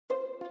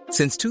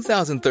Since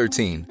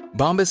 2013,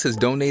 Bombas has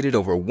donated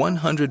over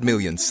 100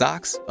 million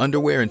socks,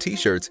 underwear, and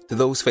T-shirts to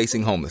those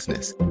facing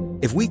homelessness.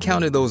 If we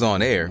counted those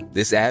on air,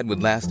 this ad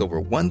would last over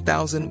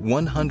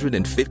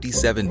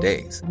 1,157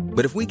 days.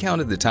 But if we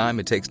counted the time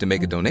it takes to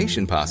make a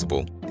donation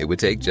possible, it would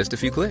take just a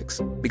few clicks.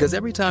 Because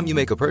every time you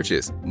make a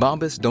purchase,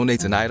 Bombas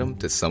donates an item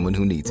to someone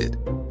who needs it.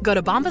 Go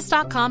to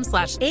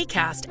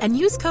bombas.com/ACAST and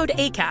use code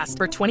ACAST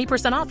for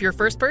 20% off your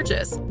first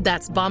purchase.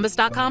 That's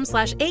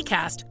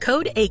bombas.com/ACAST,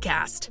 code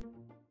ACAST.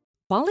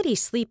 Quality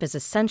sleep is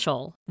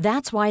essential.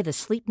 That's why the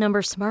Sleep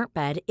Number Smart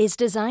Bed is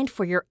designed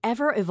for your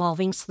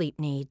ever-evolving sleep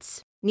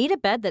needs. Need a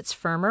bed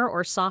that's firmer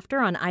or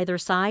softer on either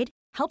side?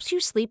 Helps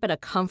you sleep at a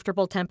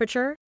comfortable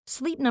temperature?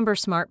 Sleep Number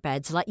Smart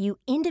Beds let you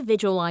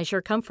individualize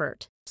your comfort,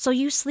 so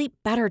you sleep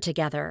better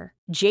together.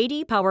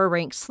 JD Power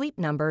ranks Sleep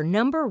Number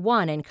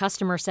 #1 in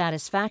customer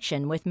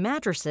satisfaction with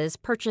mattresses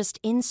purchased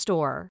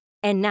in-store.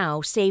 And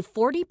now save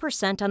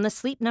 40% on the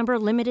Sleep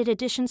Number Limited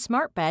Edition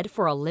Smart Bed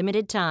for a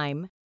limited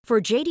time.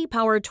 For JD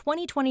Power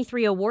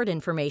 2023 award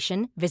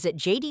information, visit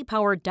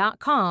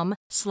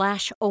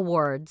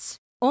jdpower.com/awards.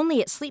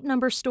 Only at Sleep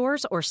Number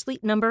stores or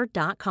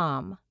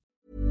sleepnumber.com.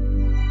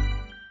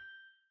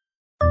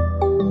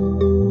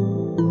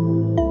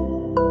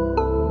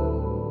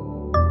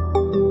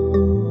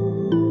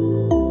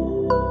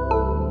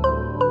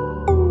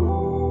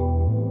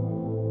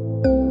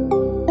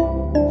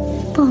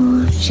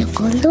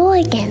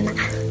 Barnpsykologerna.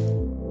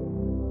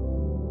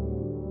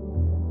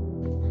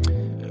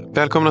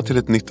 Välkomna till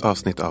ett nytt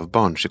avsnitt av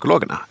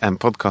Barnpsykologerna. En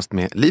podcast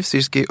med Liv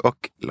Syrski och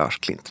Lars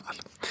Klintvall.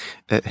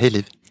 Hej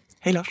Liv.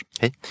 Hej Lars.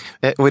 Hej.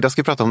 Och idag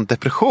ska vi prata om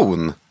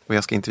depression. Och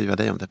jag ska intervjua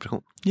dig om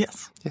depression.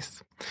 Yes.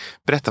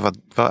 Berätta,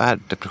 vad är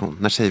depression?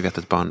 När säger vi att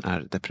ett barn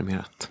är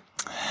deprimerat?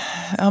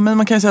 Ja, men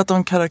man kan ju säga att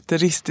de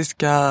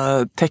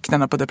karaktäristiska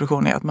tecknen på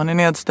depression är att man är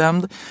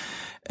nedstämd.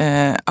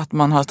 Att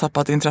man har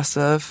tappat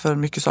intresse för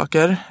mycket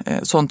saker.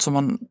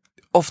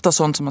 Ofta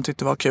sånt som man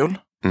tyckte var kul.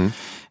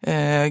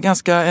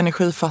 Ganska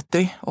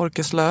energifattig,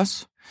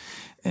 orkeslös.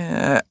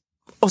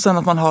 Och sen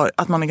att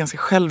man är ganska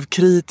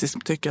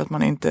självkritisk, tycker att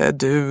man inte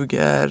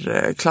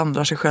duger,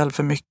 klandrar sig själv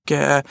för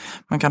mycket.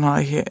 Man kan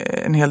ha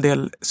en hel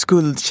del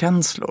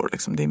skuldkänslor.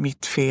 Liksom. Det är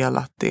mitt fel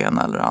att det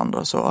ena eller andra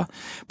och så.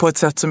 På ett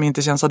sätt som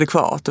inte känns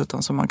adekvat,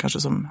 utan som man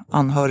kanske som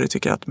anhörig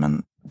tycker att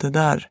men det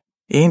där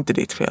är inte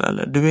ditt fel,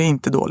 eller du är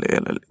inte dålig,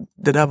 eller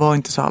det där var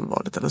inte så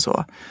allvarligt eller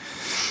så.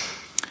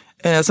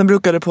 Sen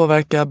brukar det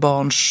påverka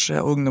barns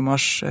och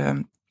ungdomars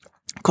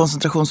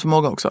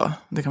koncentrationsförmåga också.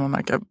 Det kan man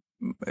märka.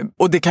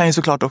 Och det kan ju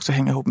såklart också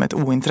hänga ihop med ett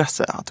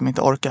ointresse, att de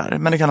inte orkar.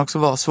 Men det kan också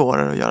vara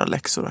svårare att göra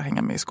läxor och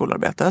hänga med i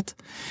skolarbetet.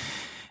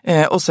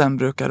 Och sen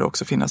brukar det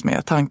också finnas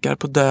med tankar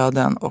på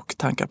döden och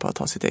tankar på att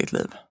ta sitt eget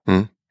liv.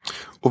 Mm.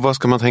 Och vad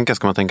ska man tänka?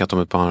 Ska man tänka att om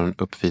ett barn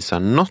uppvisar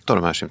något av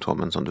de här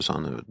symptomen som du sa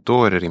nu,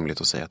 då är det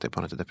rimligt att säga att det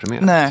barnet är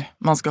deprimerat? Nej,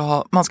 man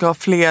ska ha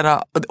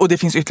flera, och det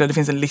finns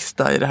en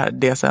lista i det här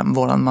DSM,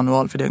 våran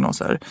manual för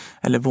diagnoser,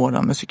 eller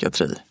våran med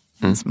psykiatri.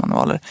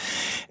 Manualer.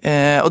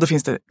 Och då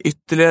finns det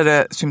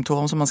ytterligare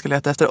symptom som man ska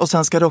leta efter. Och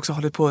sen ska det också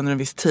hålla på under en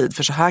viss tid.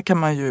 För så här kan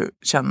man ju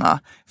känna,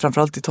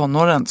 framförallt i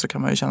tonåren så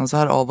kan man ju känna så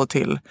här av och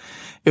till.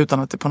 Utan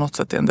att det på något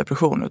sätt är en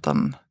depression,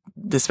 utan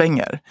det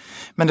svänger.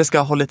 Men det ska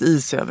ha hållit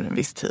i sig över en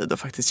viss tid och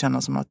faktiskt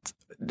känna som att...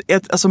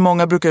 Alltså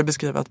många brukar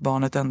beskriva att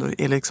barnet ändå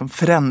är liksom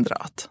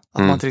förändrat.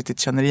 Att man inte riktigt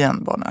känner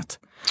igen barnet.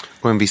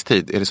 Och en viss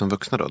tid, är det som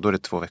vuxna då? Då är det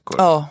 2 veckor.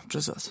 Ja,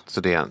 precis.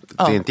 Så det är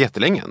inte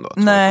jättelänge ändå? 2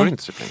 Nej, veckor är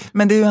inte så länge.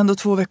 Men det är ju ändå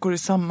 2 veckor i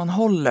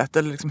sammanhållet,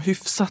 eller liksom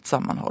hyfsat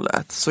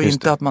sammanhållet. Så Just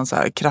inte det. att man så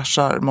här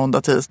kraschar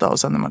måndag, tisdag och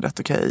sen är man rätt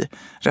okej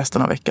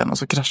resten av veckan. Och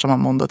så kraschar man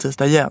måndag,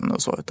 tisdag igen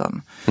och så.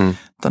 Utan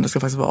det ska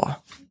faktiskt vara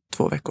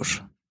 2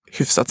 veckors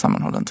hyfsat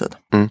sammanhållen tid.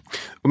 Men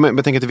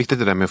jag tänker att det är viktigt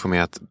det där med att få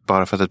med att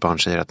bara för att ett barn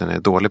säger att den är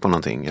dålig på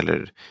någonting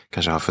eller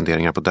kanske har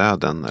funderingar på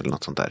döden eller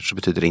något sånt där, så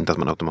betyder det inte att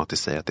man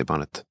automatiskt säger att det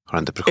barnet har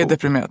en depression. Är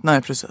deprimerat,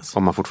 nej precis.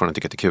 Om man fortfarande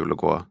tycker att det är kul att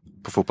gå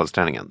på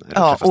fotbollsträningen. Eller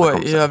Ja, och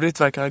kompisar. i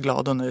övrigt verkar jag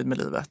glad och nöjd med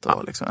livet.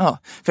 Och, liksom, ja.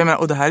 För jag menar,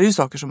 och det här är ju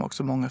saker som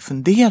också många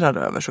funderar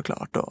över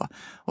såklart.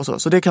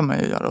 Och så det kan man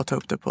ju göra och ta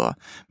upp det på.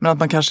 Men att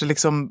man kanske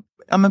liksom,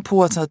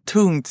 på ett så här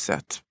tungt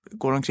sätt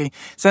går omkring.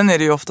 Sen är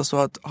det ju ofta så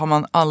att har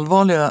man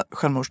allvarliga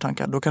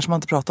självmordstankar, då kanske man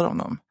inte pratar om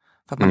dem.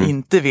 För att man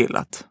inte vill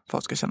att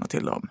folk ska känna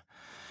till dem.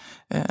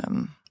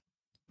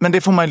 Men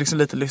det får man ju liksom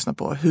lite lyssna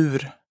på.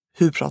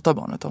 Hur pratar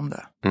barnet om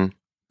det?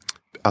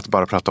 Att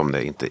bara prata om det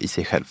är inte i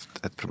sig självt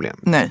ett problem.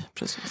 Nej,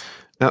 precis.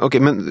 Ja,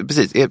 okej, men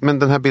precis. Men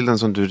den här bilden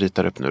som du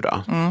ritar upp nu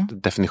då,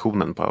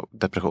 definitionen på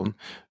depression,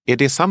 är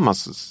det samma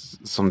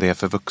som det är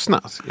för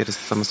vuxna? Är det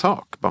samma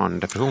sak?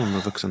 Barndepression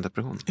och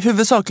vuxendepression?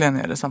 Huvudsakligen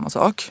är det samma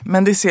sak,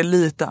 men det ser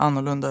lite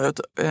annorlunda ut.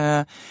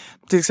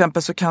 Till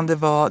exempel så kan det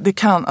vara,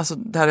 alltså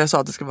det här jag sa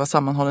att det ska vara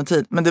sammanhållen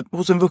tid, men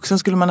hos en vuxen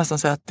skulle man nästan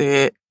säga att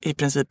det är i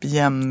princip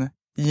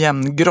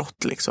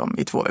jämngrått liksom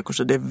i 2 veckor.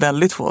 Så det är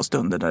väldigt få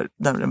stunder där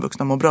den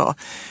vuxna mår bra.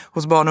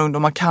 Hos barn och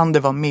ungdomar kan det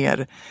vara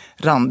mer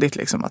randigt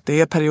liksom, att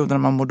det är perioder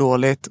när man mår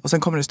dåligt och sen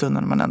kommer det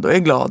stunder när man ändå är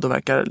glad och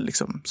verkar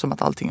liksom som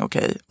att allting är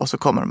okej. Och så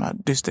kommer de här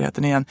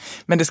dysterheten igen.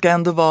 Men det ska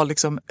ändå vara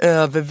liksom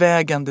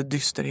övervägande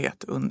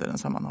dysterhet under en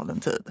sammanhållen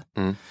tid.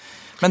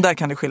 Men där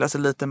kan det skilja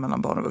sig lite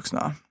mellan barn och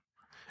vuxna.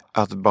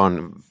 Att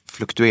barn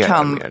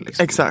fluktuerar mer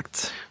liksom.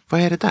 Exakt.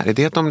 Vad är det där? Är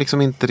det att de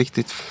liksom inte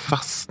riktigt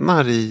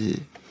fastnar i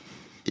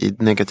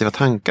negativa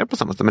tankar på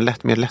samma sätt? Men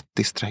mer lätt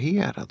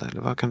distraherade?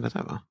 Eller vad kan det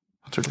där vara?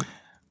 Vad tror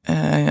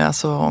du?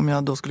 Alltså om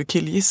jag då skulle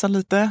killgissa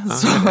lite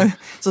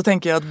så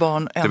tänker jag att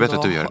barn ändå... Du vet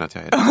att du gör det, att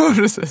jag är det.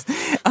 Precis.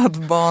 Att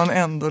barn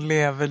ändå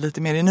lever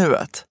lite mer i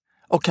nuet.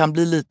 Och kan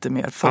bli lite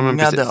mer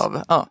fångade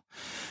av...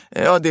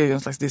 Ja, det är ju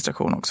en slags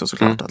distraktion också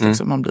såklart. Att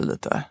liksom man blir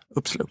lite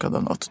uppslukad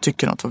av något.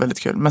 Tycker något var väldigt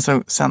kul.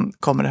 Men sen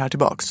kommer det här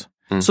tillbaks.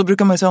 Så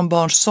brukar man ju säga om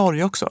barns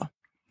sorg också.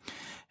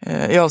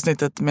 I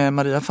avsnittet med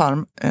Maria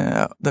Farm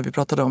där vi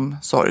pratade om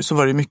sorg så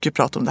var det mycket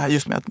prat om det här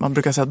just med att man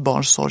brukar säga att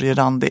barns sorg är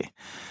randig.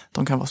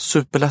 De kan vara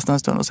superledsna en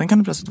stund och sen kan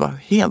det plötsligt vara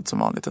helt som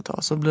vanligt ett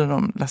tag. Så blir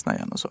de ledsna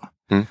igen och så.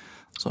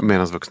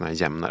 Medan vuxna är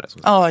jämnare.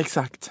 Ja,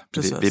 exakt.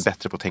 Precis. Vi är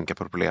bättre på att tänka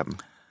på problem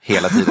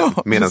hela tiden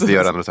medan vi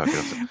gör andra saker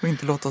också. Och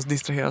inte låta oss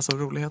distraheras av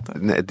roligheter.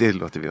 Nej, det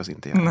låter vi oss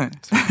inte göra.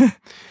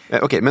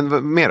 Okej,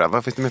 men mer då?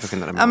 Vad finns det mer för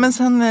skillnader? Ja, men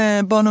sen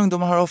barn och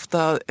ungdomar har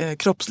ofta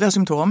kroppsliga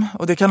symptom.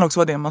 Och det kan också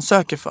vara det man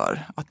söker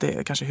för. Att det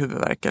är kanske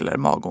huvudvärk eller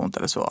magont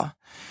eller så.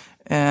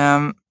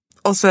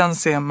 Och sen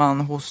ser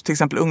man hos till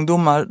exempel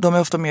ungdomar, de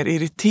är ofta mer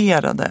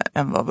irriterade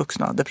än vad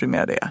vuxna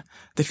deprimerade är.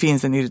 Det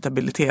finns en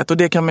irritabilitet och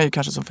det kan man ju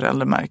kanske som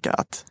förälder märka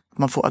att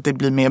man får, att det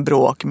blir mer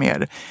bråk,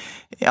 mer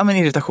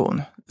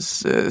irritation.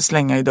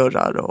 Slänga i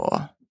dörrar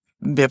och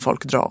be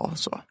folk dra och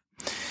så.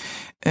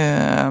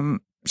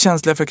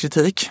 Känsliga för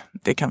kritik.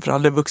 Det kan för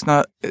alla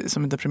vuxna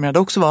som är deprimerade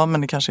också vara,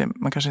 men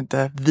man kanske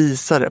inte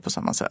visar det på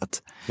samma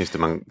sätt. Just det,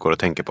 man går och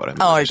tänker på det.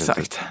 Ja,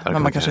 exakt.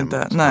 Men man kanske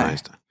inte... Nej.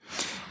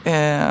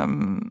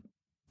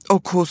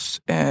 Och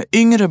hos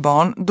yngre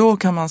barn, då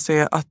kan man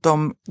se att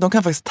de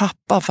kan faktiskt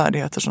tappa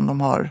färdigheter som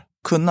de har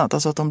kunnat.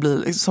 Alltså att de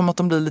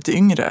blir lite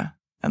yngre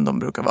än de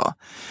brukar vara.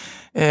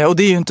 Och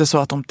det är ju inte så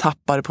att de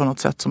tappar på något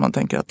sätt som man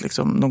tänker att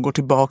liksom, de går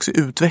tillbaka i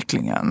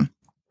utvecklingen.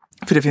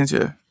 För det finns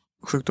ju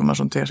sjukdomar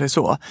som ter sig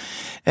så.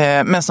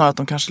 Men snarare att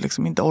de kanske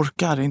liksom inte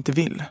orkar, inte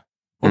vill.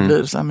 Och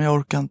blir så här, men jag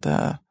orkar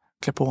inte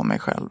klä på mig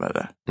själv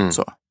eller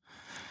så.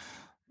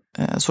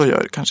 Så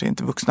gör kanske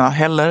inte vuxna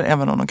heller,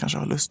 även om de kanske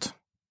har lust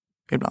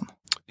ibland.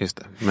 Just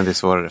det, men det är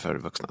svårare för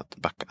vuxna att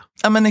backa.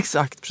 Ja, men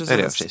exakt, precis. Är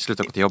det precis?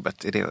 Sluta gå till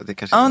jobbet, är det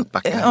kanske att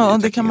backa? Ja,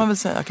 det kan man väl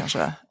säga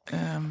kanske.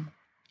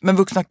 Men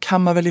vuxna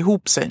kammar väl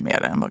ihop sig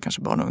mer än vad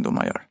kanske barn och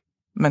ungdomar gör.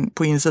 Men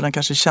på insidan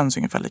kanske känns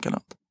ungefär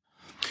likadant.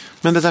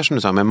 Men det där som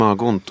du sa med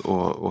magont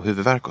och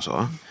huvudvärk och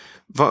så.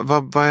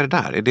 Vad är det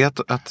där? Är det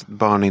att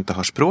barn inte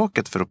har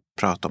språket för att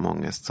prata om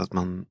ångest? Så att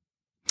man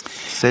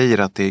säger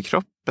att det är i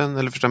kroppen?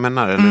 Eller förstår jag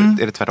menar?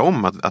 Eller är det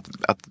tvärtom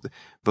att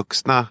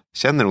vuxna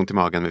känner ont i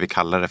magen men vi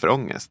kallar det för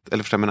ångest?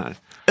 Eller förstår jag menar?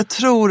 Jag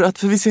tror att,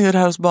 för vi ser det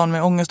här hos barn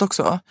med ångest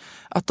också,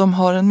 att de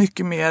har en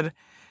mycket mer,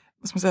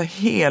 vad ska man säga,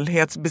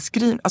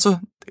 helhetsbeskrivning. Alltså,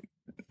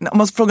 om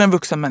man frågar en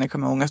vuxen människa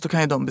med ångest, då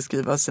kan ju de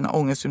beskriva sina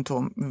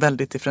ångestsymptom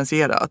väldigt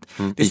differentierat.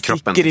 Det i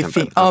kroppen till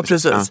exempel. Ja,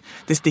 precis. Ja.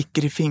 Det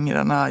sticker i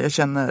fingrarna, jag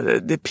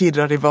känner, det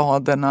pirrar i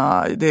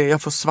vaderna,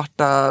 jag får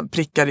svarta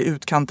prickar i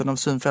utkanten av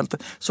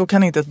synfältet. Så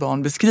kan inte ett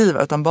barn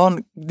beskriva, utan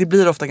barn, det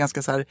blir ofta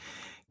ganska så här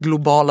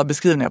globala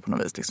beskrivningar på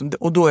något vis. Liksom.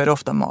 Och då är det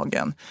ofta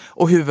magen.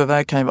 Och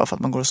huvudvärk kan ju vara för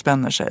att man går och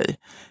spänner sig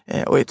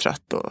och är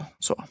trött och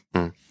så.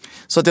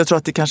 Så att jag tror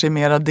att det kanske är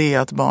mera det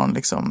att barn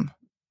liksom,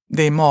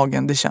 det är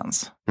magen det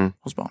känns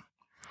hos barn.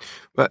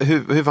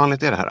 Hur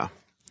vanligt är det här då?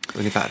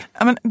 Ungefär?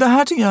 Ja, men det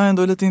här tycker jag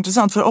ändå är lite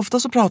intressant. För ofta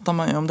så pratar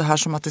man ju om det här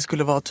som att det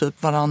skulle vara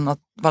typ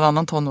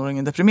varannan tonåring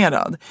är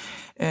deprimerad.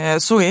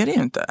 Så är det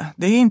ju inte.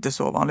 Det är inte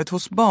så vanligt.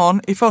 Hos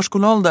barn i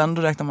förskoleåldern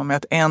då räknar man med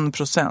att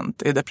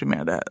 1% är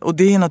deprimerade. Och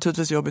det är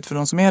naturligtvis jobbigt för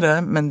de som är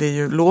det. Men det är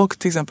ju lågt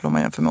till exempel om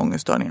man jämför med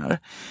ångeststörningar.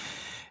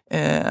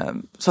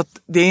 Så att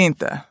det är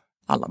inte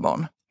alla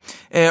barn.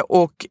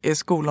 Och i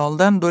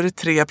skolåldern då är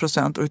det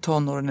 3% och i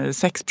tonåren är det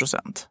 6%.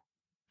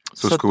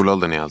 Så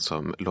skolåldern är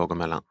alltså låg och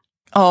mellan?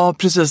 Ja,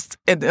 precis.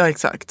 Ja,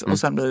 exakt. Och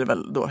sen blir det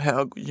väl då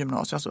hög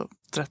gymnasium, alltså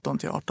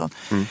 13-18.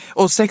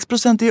 Och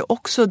 6% är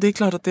också, det är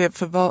klart att det är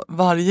för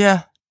varje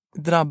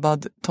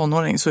drabbad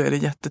tonåring så är det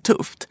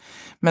jättetufft.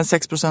 Men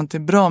 6% är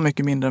bra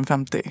mycket mindre än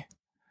 50.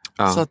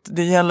 Ja. Så att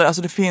det gäller,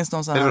 alltså det finns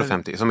någon sån här... Eller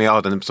 50, som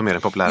är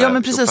den populära. Ja,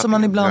 men precis som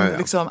man ibland,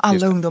 liksom,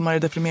 alla ungdomar är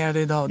deprimerade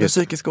idag. Den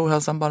psykiska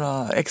ohälsan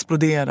bara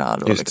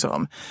exploderar. Och,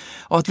 liksom.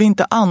 Och att vi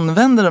inte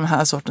använder de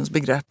här sortens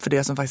begrepp för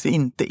det som faktiskt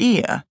inte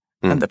är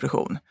en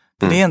depression.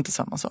 Det är inte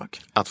samma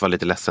sak. Att vara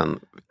lite ledsen,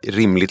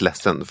 rimligt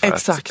ledsen för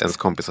att ens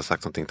kompis har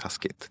sagt någonting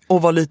taskigt.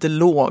 Och vara lite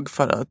låg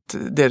för att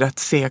det är rätt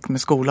segt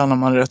med skolan om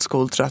man är rätt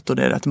skoltrött och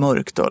det är rätt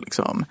mörkt. Och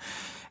liksom.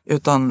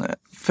 Utan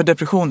för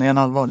depression är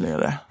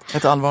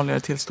ett allvarligare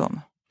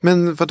tillstånd.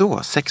 Men vadå?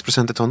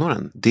 6% i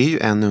tonåren? Det är ju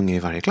en unge i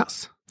varje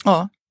klass.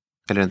 Ja.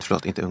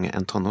 Eller inte unge,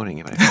 en tonåring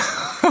i varje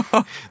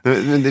fall.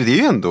 Men det är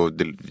ju ändå,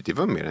 det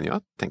var mer än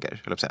jag tänker, höll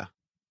jag på säga.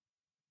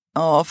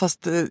 Ja,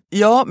 fast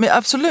men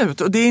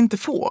absolut. Och det är inte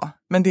få.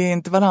 Men det är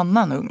inte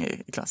varannan unge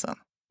i klassen.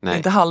 Nej.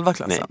 Inte halva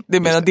klassen. Nej, det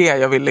är mer det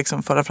jag vill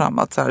liksom föra fram.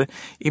 Att så här,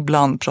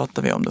 ibland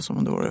pratar vi om det som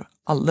om det vore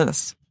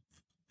alldeles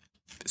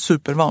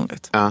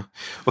supervanligt. Ja,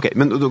 okej.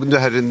 Men det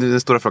här,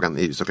 den stora frågan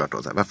är ju såklart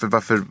då, så här,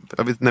 varför,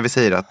 när vi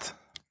säger att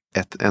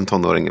en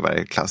tonåring i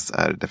varje klass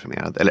är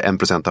deprimerad, eller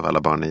 1% av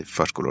alla barn i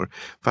förskolor,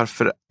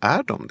 varför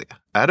är de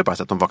det? Är det bara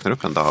så att de vaknar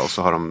upp en dag och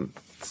så har de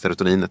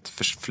serotoninet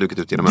flugit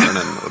ut genom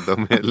öronen och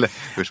de är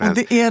hur som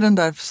helst? Det är den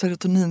där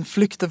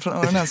serotoninflykten från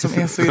öronen som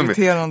är så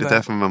irriterande. Det är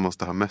därför man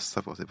måste ha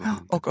mössa på sig.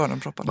 Och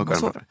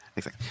öronproppar.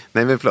 Exakt.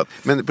 Nej, men förlåt.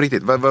 Men på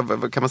riktigt,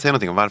 kan man säga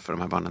någonting om varför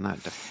de här barnen är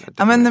deprimerade?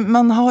 Ja, men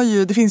man har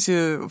ju, det finns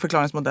ju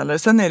förklaringsmodeller.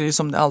 Sen är det ju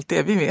som det alltid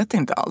är, vi vet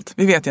inte allt.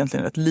 Vi vet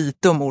egentligen rätt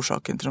lite om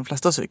orsaken till de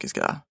flesta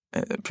psykiska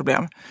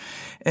problem.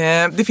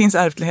 Det finns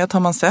ärftlighet har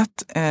man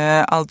sett.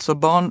 Alltså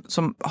barn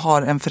som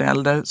har en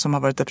förälder som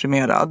har varit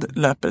deprimerad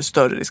löper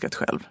större risk att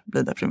själv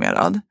bli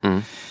deprimerad.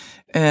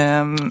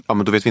 Ja,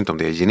 men då vet vi inte om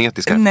det är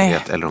genetisk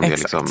ärftlighet eller om det är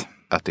liksom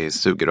att det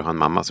suger att ha en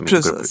mamma som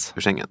inte går upp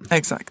ur sängen.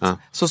 Exakt. Ja.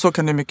 Så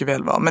kan det mycket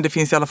väl vara. Men det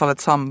finns i alla fall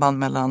ett samband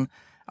mellan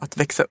att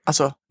växa,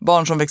 alltså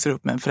barn som växer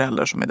upp med en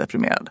förälder som är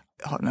deprimerad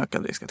har en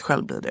ökad risk att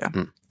själv bli det.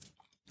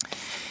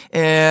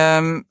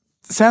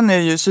 Sen är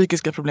ju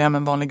psykiska problem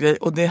en vanlig grej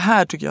och det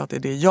här tycker jag att det är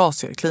det jag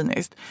ser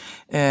kliniskt.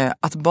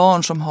 Att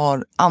barn som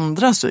har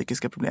andra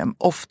psykiska problem,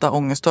 ofta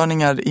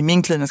ångeststörningar i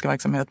min kliniska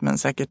verksamhet men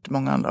säkert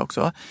många andra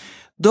också,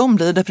 de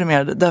blir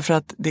deprimerade därför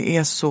att det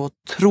är så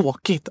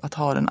tråkigt att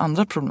ha den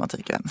andra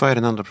problematiken. Vad är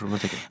den andra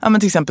problematiken? Ja,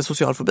 men till exempel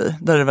social fobi,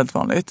 där är det väldigt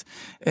vanligt.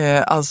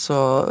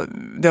 Alltså,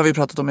 det har vi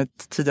pratat om i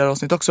ett tidigare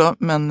avsnitt också,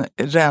 men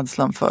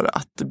rädslan för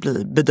att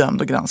bli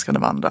bedömd och granskad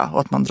av andra och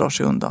att man drar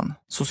sig undan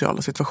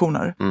sociala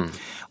situationer.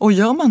 Och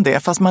gör man det,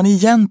 fast man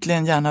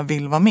egentligen gärna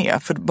vill vara med,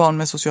 för barn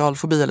med social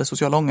fobi eller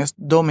social ångest,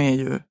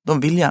 de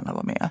vill gärna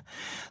vara med.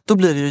 Då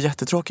blir det ju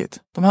jättetråkigt.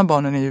 De här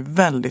barnen är ju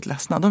väldigt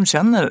ledsna. De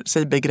känner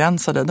sig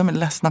begränsade. De är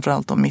ledsna för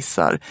allt de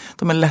missar.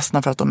 De är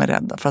ledsna för att de är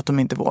rädda, för att de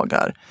inte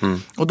vågar.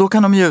 Och då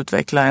kan de ju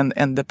utveckla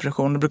en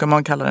depression. Det brukar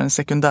man kalla en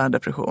sekundär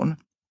depression.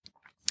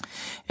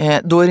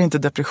 Då är det inte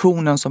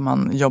depressionen som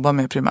man jobbar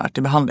med primärt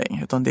i behandling,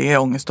 utan det är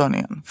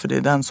ångeststörningen. För det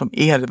är den som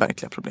är det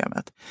verkliga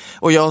problemet.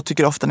 Och jag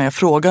tycker ofta när jag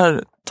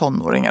frågar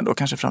tonåringar då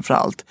kanske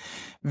framförallt,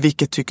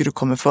 vilket tycker du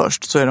kommer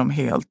först, så är de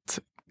helt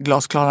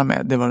glasklara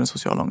med det var den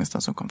sociala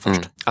ångesten som kom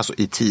först. Alltså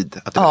i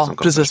tid att det var som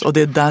kom precis. Först. Och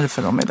det är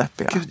därför de är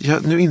deppiga.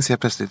 Gud, nu inser jag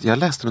plötsligt, jag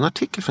läste en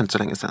artikel för inte så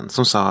länge sedan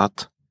som sa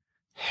att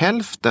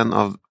hälften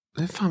av,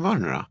 hur fan var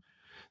det nu då?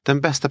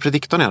 Den bästa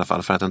prediktorn i alla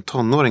fall för att en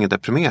tonåring är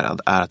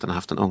deprimerad är att den har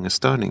haft en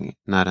ångeststörning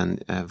när den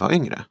var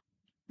yngre.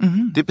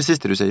 Det är precis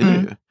det du säger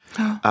nu.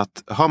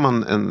 Att har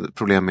man en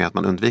problem med att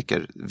man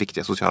undviker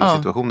viktiga sociala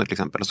situationer till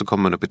exempel, och så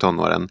kommer man upp i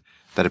tonåren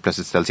där det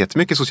plötsligt ställs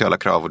jättemycket sociala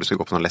krav och du ska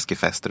gå på någon läskig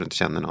fest där du inte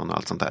känner någon och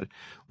allt sånt där.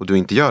 Och du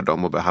inte gör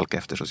dem och börjar halka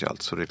efter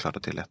socialt, så det är klart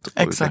att det är lätt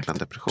att utveckla en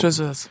depression.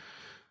 Precis.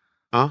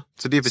 Ja,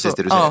 så det är precis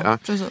det du säger. Ja,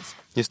 precis.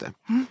 Just det.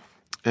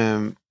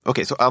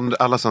 Okej, så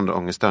alla sådana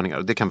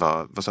ångeststörningar, det kan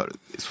vara, vad sa du?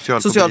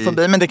 Social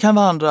fobi, men det kan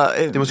vara andra.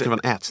 Det måste vara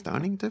en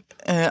ätstörning typ?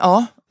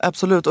 Ja,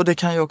 absolut. Och det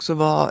kan ju också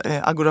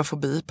vara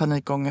agorafobi,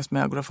 panikångest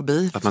med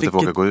agorafobi. Att man inte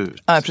vågar gå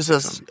ut. Nej,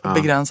 precis. Liksom.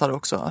 Begränsar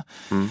också.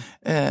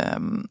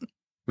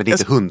 Men det är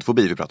inte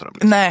hundfobi vi pratar om?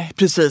 Liksom. Nej,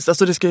 precis.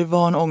 Alltså det ska ju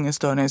vara en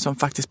ångeststörning som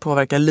faktiskt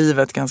påverkar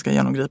livet ganska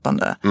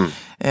genomgripande.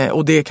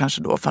 Och det är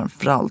kanske då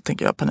framförallt,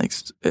 tänker jag,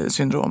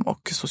 paniksyndrom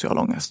och social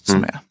ångest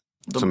som är.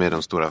 Som är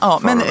de stora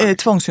men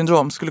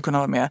tvångssyndrom skulle kunna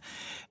vara med.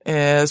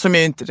 Som är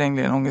ju inte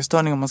längre en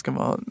ångeststörning om man ska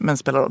vara, men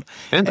spelar roll.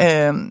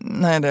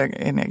 Nej, det är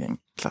en egen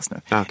klass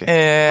nu.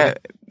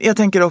 Jag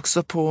tänker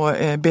också på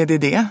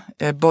BDD,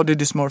 Body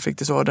Dysmorphic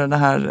Disorder, den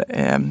här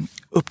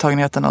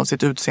upptagenheten av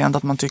sitt utseende,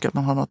 att man tycker att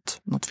man har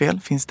något fel.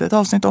 Finns det ett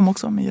avsnitt om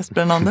också med Jesper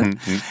Renander?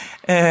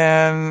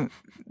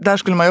 Där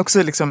skulle man ju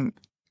också liksom,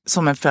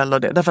 som en följd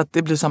av det, därför att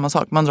det blir samma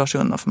sak. Man drar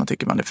sig undan för man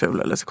tycker man är ful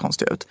eller ser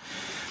konstig ut.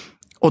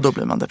 Och då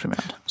blir man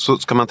deprimerad. Så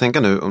ska man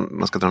tänka nu, om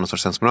man ska dra någon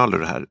sorts sensmoral ur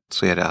det här,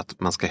 så är det att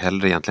man ska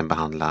hellre egentligen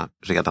behandla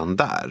redan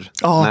där.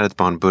 När ett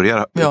barn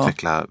börjar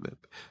utveckla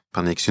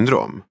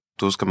paniksyndrom,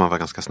 då ska man vara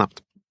ganska snabbt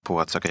på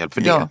att söka hjälp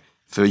för det.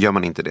 För gör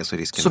man inte det så är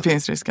risken... Så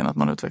finns risken att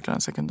man utvecklar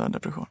en sekundär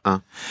depression.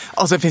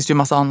 Och sen finns det ju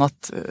massa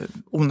annat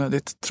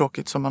onödigt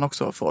tråkigt som man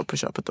också får på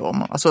köpet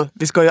då. Alltså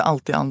vi ska ju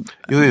alltid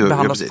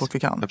behandla så fort vi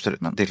kan. Absolut,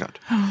 det är klart.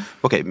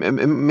 Okej,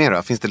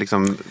 mera, finns det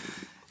liksom...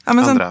 Ja,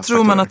 men sen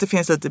tror man att det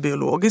finns lite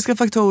biologiska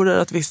faktorer,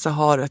 att vissa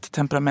har ett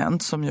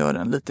temperament som gör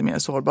en lite mer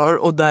sårbar.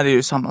 Och där är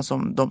ju samma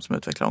som de som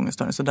utvecklar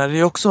ångeststörning. Så där är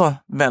det också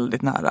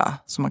väldigt nära,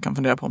 så man kan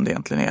fundera på om det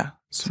egentligen är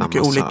så samma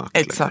mycket olika. Sak,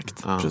 Exakt,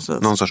 liksom.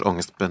 precis. Någon sorts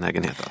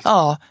ångestbenägenhet alltså.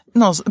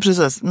 Ja,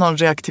 precis. Någon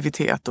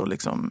reaktivitet och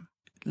liksom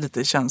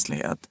lite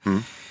känslighet.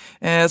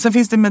 Sen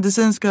finns det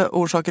medicinska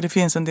orsaker, det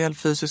finns en del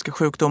fysiska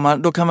sjukdomar.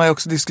 Då kan man ju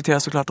också diskutera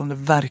såklart om det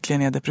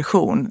verkligen är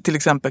depression. Till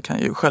exempel kan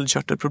ju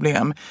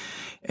sköldkörtelproblem,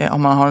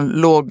 om man har en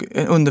låg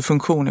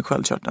underfunktion i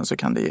sköldkörteln så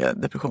kan det ge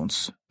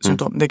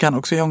depressionssymptom. Det kan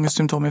också ge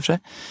ångestsymptom i och för sig.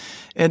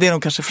 Det är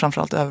nog kanske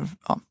framförallt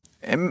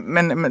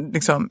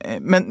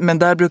men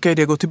där brukar ju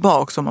det gå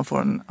tillbaka om man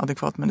får en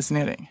adekvat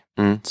medicinering.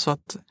 Så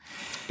att,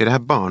 är det här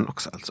barn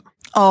också alltså?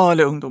 Ja,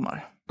 eller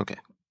ungdomar. Okej.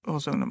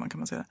 Hos ungdomar kan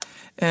man säga.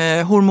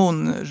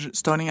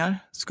 Hormonstörningar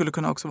skulle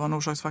kunna också vara en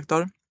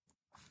orsaksfaktor.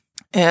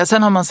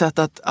 Sen har man sett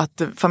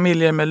att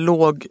familjer med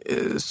låg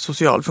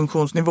social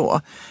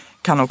funktionsnivå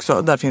kan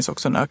också, där finns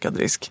också en ökad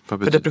risk för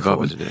depression.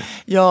 Vad betyder det?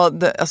 Ja,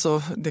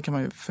 det kan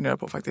man ju fundera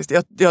på faktiskt.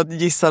 Jag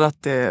gissar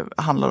att det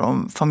handlar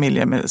om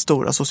familjer med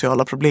stora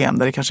sociala problem,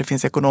 där det kanske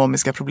finns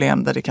ekonomiska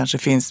problem, där det kanske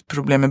finns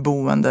problem med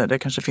boende, där det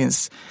kanske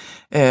finns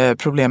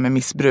problem med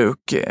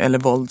missbruk eller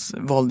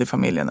våld i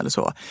familjen eller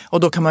så. Och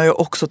då kan man ju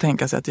också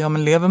tänka sig att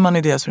men lever man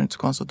i det så är det inte så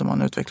konstigt om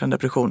man utvecklar en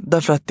depression.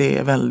 Därför att det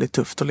är väldigt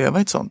tufft att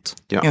leva i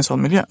i en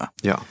sån miljö.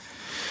 Ja.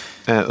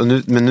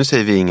 Men nu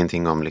säger vi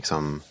ingenting om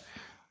liksom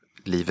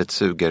livet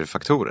suger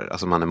faktorer.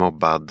 Alltså man är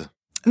mobbad.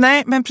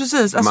 Nej, men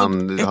precis. Alltså,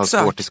 man har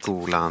svårt i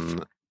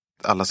skolan.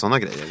 Alla sådana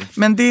grejer.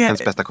 Men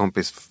ens bästa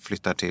kompis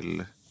flyttar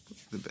till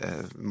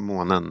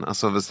månen.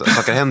 Alltså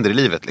saker händer i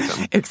livet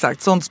liksom.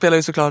 Exakt, sånt spelar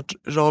ju såklart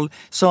roll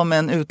som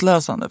en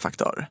utlösande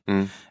faktor.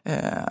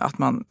 Att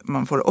man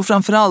får, och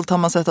framförallt har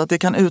man sett att det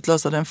kan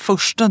utlösa den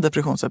första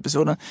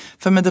depressionsepisoden.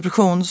 För med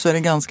depression så är det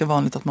ganska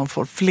vanligt att man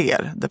får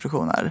fler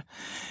depressioner.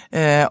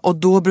 Och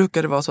då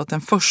brukar det vara så att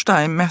den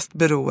första är mest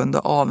beroende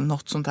av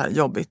något sånt här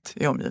jobbigt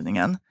i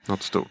omgivningen.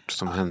 Något stort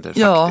som händer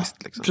faktiskt. Ja,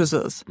 liksom.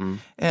 Precis.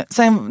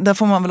 Sen där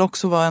får man väl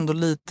också vara ändå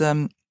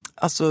lite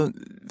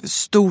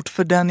stort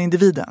för den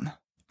individen.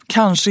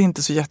 Kanske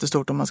inte så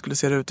jättestort om man skulle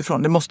se det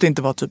utifrån. Det måste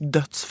inte vara typ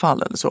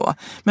dödsfall eller så.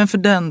 Men för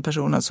den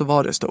personen så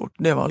var det stort.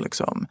 Det var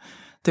liksom,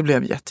 det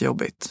blev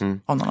jättejobbigt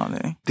av någon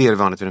anledning. Det är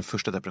vanligt vid den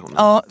första depressionen?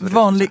 Ja,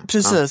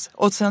 precis.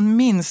 Ja. Och sen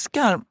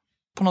minskar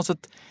på något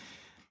sätt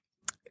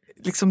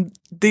liksom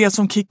det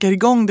som kickar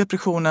igång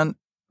depressionen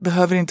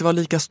behöver inte vara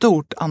lika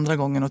stort andra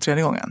gången och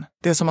tredje gången.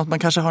 Det är som att man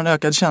kanske har en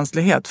ökad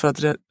känslighet för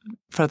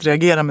att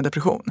reagera med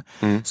depression.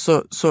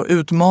 Så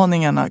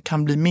utmaningarna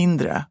kan bli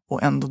mindre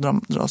och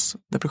ändå dras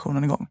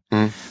depressionen igång.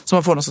 Så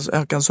man får någon sorts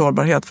ökad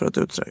sårbarhet för att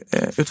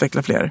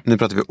utveckla fler. Nu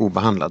pratar vi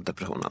obehandlad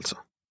depression alltså?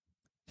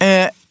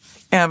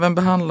 Även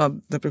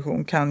behandlad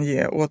depression kan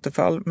ge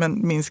återfall,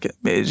 men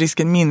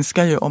risken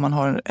minskar ju om man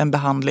har en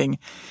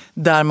behandling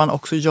där man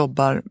också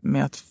jobbar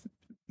med att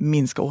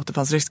minska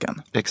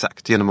återfallsrisken.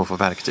 Exakt, genom att få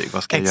verktyg.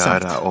 Vad ska jag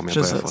göra om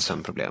jag börjar få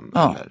sömnproblem?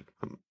 Ja. Eller,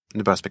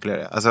 nu börjar jag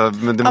spekulera. Alltså,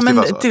 men det måste ju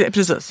vara så.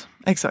 Precis,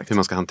 exakt. Hur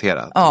man ska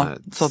hantera. Ja,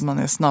 så att man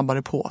är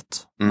snabbare på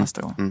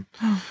nästa gång.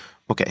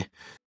 Okej.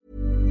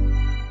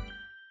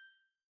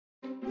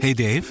 Hey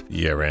Dave.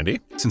 Yeah, Randy.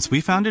 Since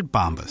we founded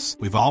Bombas,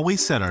 we've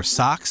always said our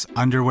socks,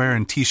 underwear,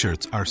 and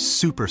t-shirts are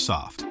super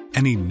soft.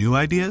 Any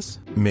new ideas?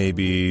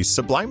 Maybe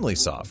sublimely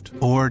soft.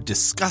 Or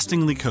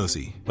disgustingly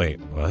cozy. Wait,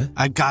 what?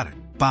 I got it.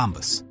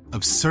 Bombas.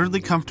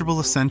 Absurdly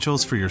comfortable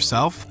essentials for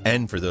yourself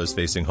and for those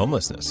facing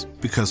homelessness.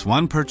 Because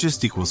one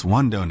purchased equals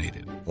one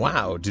donated.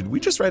 Wow, did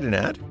we just write an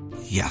ad?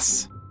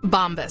 Yes.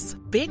 Bombas.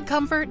 Big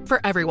comfort for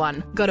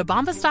everyone. Go to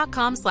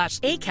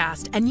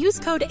bombas.com/ACAST and use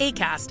code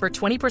ACAST for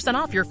 20%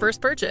 off your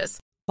first purchase.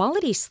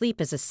 Quality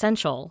sleep is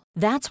essential.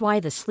 That's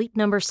why the Sleep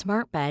Number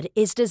Smart Bed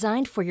is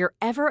designed for your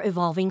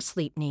ever-evolving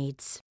sleep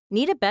needs.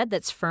 Need a bed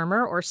that's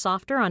firmer or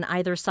softer on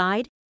either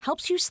side?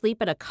 Helps you sleep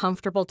at a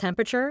comfortable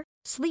temperature?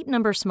 Sleep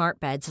Number Smart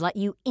Beds let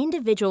you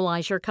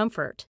individualize your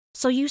comfort,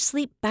 so you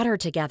sleep better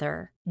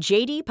together.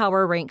 JD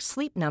Power ranks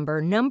Sleep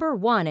Number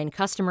 #1 in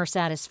customer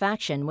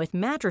satisfaction with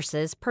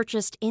mattresses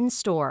purchased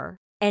in-store.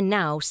 And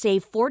now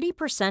save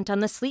 40%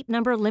 on the Sleep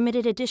Number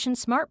Limited Edition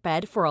Smart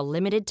Bed for a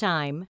limited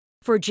time.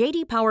 For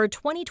JD Power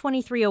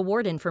 2023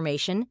 award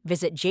information,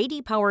 visit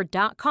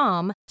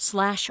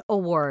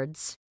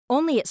jdpower.com/awards.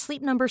 Only at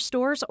Sleep Number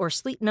stores or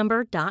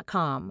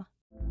sleepnumber.com.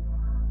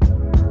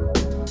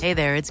 Hey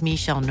there, it's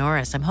Michelle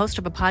Norris. I'm host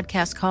of a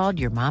podcast called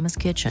Your Mama's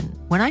Kitchen.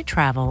 When I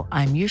travel,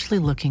 I'm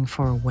usually looking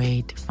for a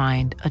way to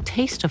find a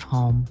taste of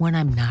home when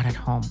I'm not at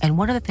home. And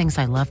one of the things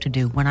I love to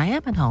do when I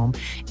am at home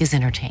is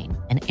entertain.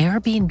 And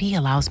Airbnb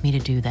allows me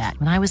to do that.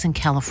 When I was in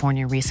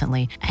California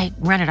recently, I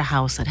rented a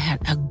house that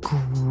had a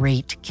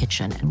great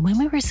kitchen. And when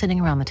we were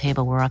sitting around the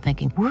table, we were all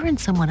thinking, we're in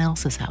someone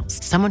else's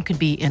house. Someone could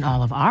be in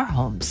all of our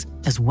homes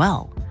as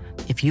well.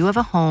 If you have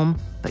a home,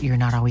 but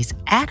you're not always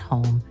at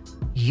home,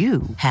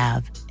 you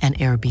have an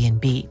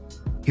Airbnb.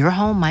 Your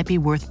home might be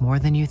worth more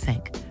than you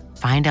think.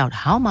 Find out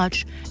how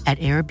much at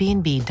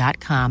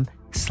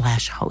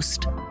airbnb.com/host.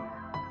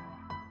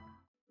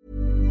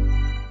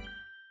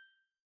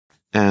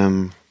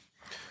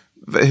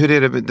 Hur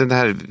är det, den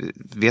här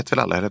vet väl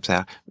alla, jag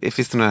säga.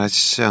 Finns det några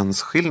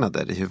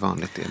könsskillnader i hur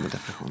vanligt det är med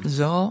depression?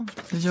 Ja,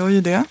 det gör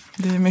ju det.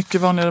 Det är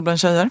mycket vanligare bland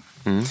tjejer.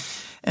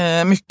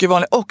 Mycket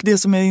vanligare. Och det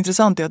som är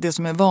intressant är att det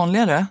som är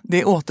vanligare,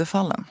 det är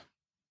återfallen.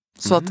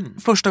 Så att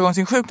första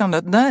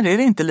gångsinsjuknandet, där är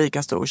det inte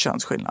lika stor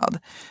könsskillnad.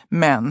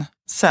 Men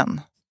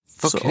sen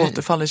så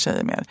återfaller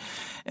tjejer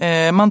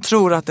mer. Man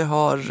tror att det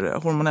har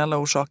hormonella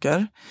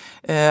orsaker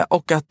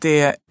och att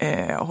det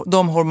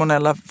de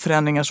hormonella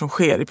förändringar som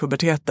sker i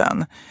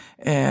puberteten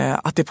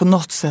att det på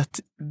något sätt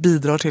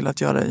bidrar till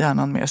att göra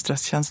hjärnan mer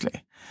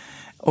stresskänslig.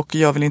 Och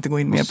jag vill inte gå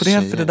in mer på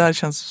det, för det där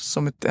känns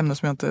som ett ämne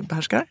som jag inte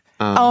behärskar.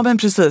 Ja, men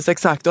precis,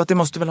 exakt. Och att det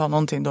måste väl ha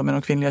någonting då med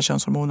de kvinnliga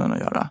könshormonerna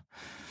att göra.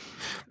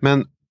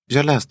 Men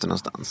jag läste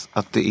någonstans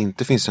att det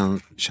inte finns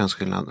en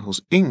könsskillnad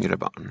hos yngre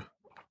barn.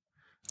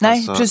 Nej,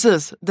 alltså,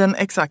 precis.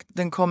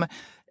 Den kommer...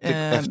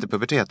 efter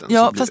puberteten.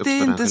 Ja, fast det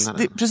är inte...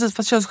 precis,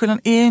 fast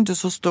könsskillnaden är inte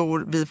så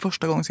stor vid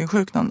första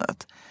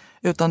gångsinsjuknandet.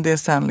 Utan det är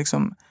sen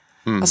liksom...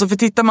 Alltså för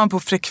tittar man på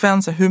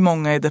frekvenser, hur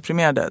många är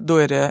deprimerade, då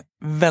är det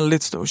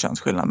väldigt stor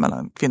könsskillnad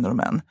mellan kvinnor och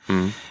män.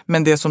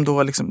 Men det som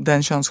då liksom,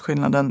 den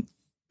könsskillnaden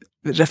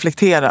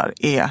reflekterar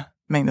är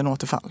mängden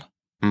återfall.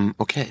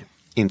 Okej.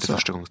 Inte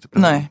första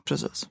gångsdepression. Nej,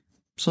 precis.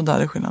 Så där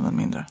är skillnaden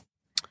mindre.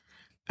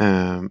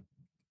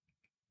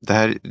 Det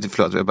här,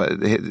 förlåt,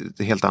 det är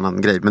en helt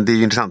annan grej, men det är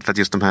ju intressant för att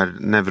just de här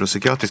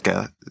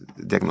neuropsykiatriska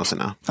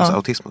diagnoserna, alltså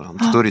autism och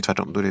sånt, då är det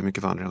tvärtom, då är det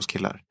mycket vanligare hos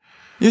killar.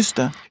 Just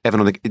det.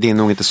 Även om det är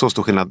nog inte så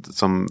stor skillnad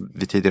som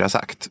vi tidigare har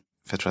sagt.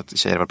 För jag tror att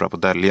tjejer har varit bra på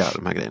att dölja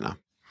de här grejerna.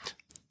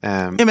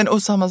 Ja, men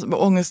och samma med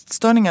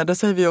ångeststörningar, det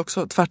säger vi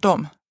också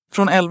tvärtom.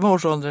 Från 11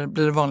 års ålder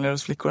blir det vanligare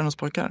hos flickor än hos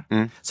pojkar.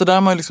 Så där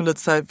har man ju liksom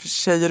lite så här,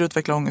 tjejer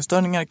utvecklar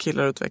ångeststörningar,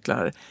 killar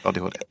utvecklar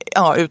ADHD.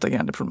 Ja,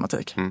 utagerande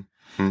problematik.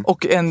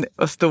 Och en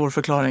stor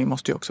förklaring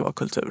måste ju också vara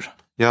kultur.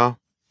 Ja,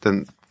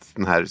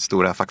 den här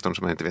stora faktorn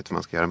som man inte vet vad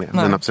man ska göra med.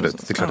 Nej, men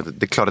absolut, det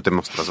är klart att det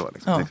måste vara så.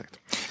 Liksom. Ja. Exakt.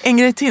 En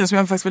grej till som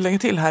jag faktiskt vill lägga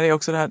till här är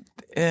också det här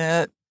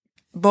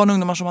barn och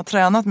ungdomar som har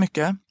tränat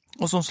mycket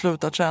och som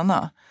slutar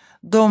träna.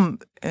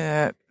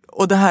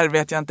 Och det här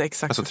vet jag inte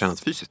exakt. Alltså tränat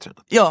fysiskt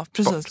tränat? Ja,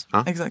 precis.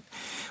 Ja. Exakt.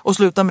 Och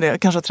sluta med det,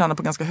 kanske träna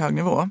på ganska hög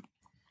nivå.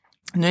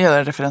 Nu gör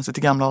jag referenser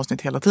till gamla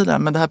avsnitt hela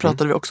tiden, men det här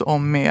pratade vi också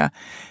om med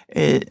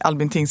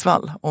Albin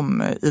Tingsvall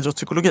om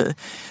idrottspsykologi.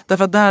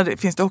 Därför att där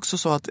finns det också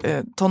så att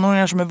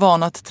tonåringar som är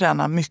vana att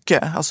träna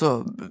mycket,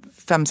 alltså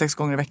 5-6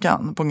 gånger i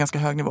veckan på en ganska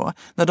hög nivå,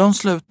 när de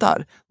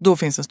slutar, då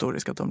finns en stor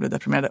risk att de blir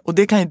deprimerade. Och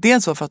det kan ju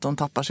dels vara för att de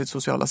tappar sitt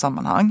sociala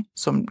sammanhang,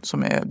 som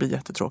blir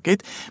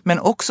jättetråkigt, men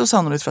också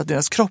sannolikt för att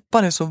deras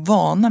kroppar är så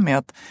vana med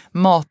att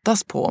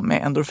matas på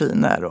med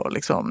endorfiner och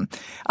liksom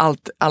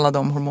alla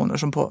de hormoner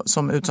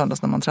som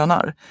utsöndras när man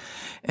tränar.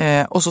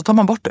 Och så tar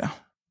man bort det.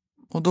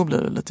 Och då blir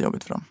det lite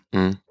jobbigt för dem.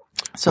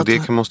 Så och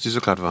det måste ju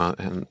såklart vara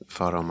en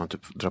fara om man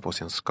typ drar på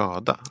sig en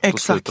skada. Exakt. Då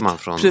slutar man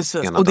från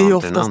precis. ena och det är dagen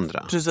oftast, till den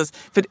andra. Precis.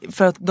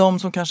 För att de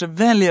som kanske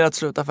väljer att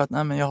sluta för att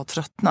nej, men jag har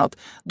tröttnat,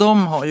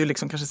 de har ju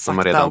liksom kanske sakta de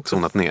har redan också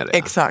tonat ner det.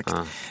 Exakt.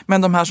 Ja.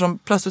 Men de här som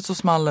plötsligt så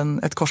small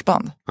ett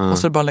korsband och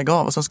så är det bara lägga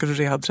av och sen ska du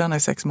rehabträna i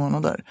 6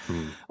 månader.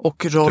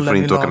 Och rollen du får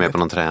inte i åka med på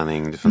någon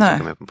träning, du får inte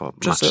åka med på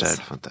precis. matcher.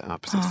 Du får inte,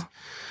 precis. Ja.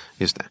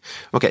 Just det.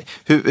 Okej,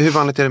 hur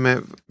vanligt är det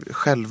med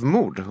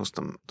självmord hos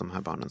de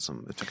här barnen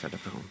som utvecklar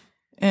depression?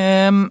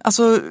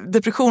 Alltså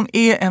depression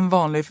är en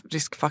vanlig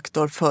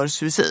riskfaktor för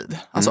suicid.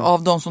 Alltså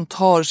av de som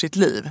tar sitt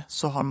liv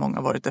så har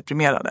många varit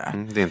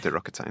deprimerade. Det är inte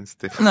rocket science.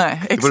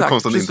 Nej,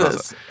 exakt.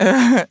 Precis.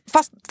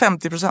 Fast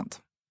 50%.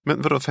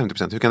 Men vadå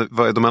 50%? Hur kan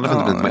de andra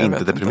 50% var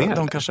inte deprimerade?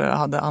 De kanske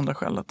hade andra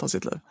skäl att ta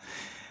sitt liv.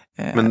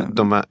 Men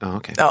de var,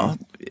 okej. Ja,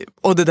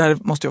 och det där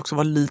måste ju också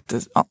vara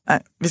lite...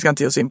 nej, vi ska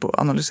inte ge oss in på att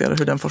analysera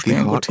hur den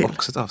forskningen går till. Vi har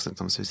också ett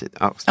avsnitt om suicid.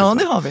 Ja,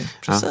 det har vi.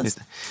 Precis.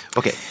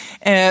 Okej.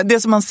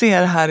 Det som man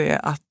ser här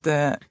är att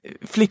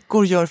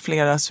flickor gör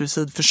flera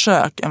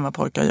suicidförsök än vad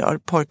pojkar gör.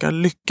 Pojkar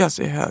lyckas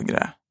i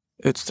högre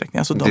utsträckning.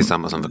 Alltså det är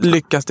samma som vuxna.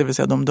 Lyckas, det vill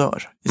säga de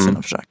dör i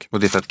sina försök. Och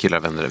det är för att killar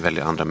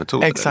väljer andra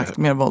metoder? Exakt,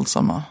 mer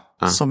våldsamma.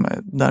 Som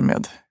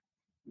därmed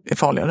är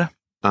farligare.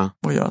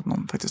 Och gör att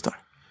man faktiskt dör.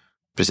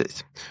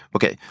 Precis.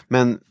 Okej,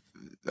 men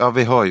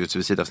vi har ju ett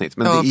suicidavsnitt.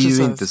 Men det är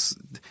ju inte...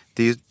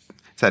 Det är ju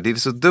så här, det är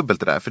så dubbelt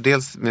det där. För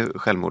dels med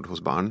självmord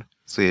hos barn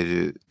så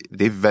är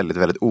det är väldigt,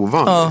 väldigt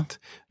ovanligt.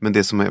 Men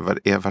det som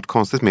har varit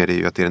konstigt med det är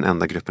ju att det är den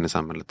enda gruppen i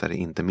samhället där det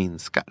inte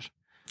minskar.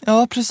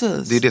 Ja,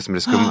 precis. Det är det som är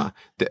det skumma.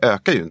 Det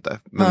ökar ju inte.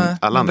 Men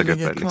alla andra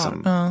grupper,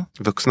 liksom,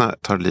 vuxna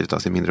tar livet av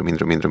sig mindre och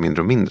mindre och mindre och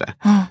mindre och mindre.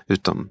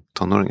 Utom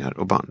tonåringar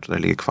och barn. Där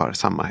ligger kvar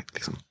samma,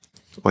 liksom.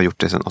 Och har gjort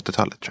det sedan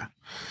 80-talet, tror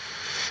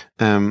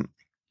jag.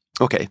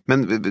 Okej,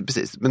 men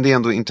precis. Men det är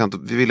ändå intressant.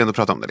 Vi vill ändå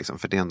prata om det, liksom.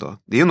 För det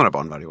är ju några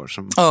barn varje år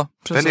som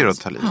väljer att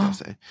ta livet av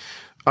sig.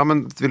 Ja,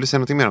 men vill du säga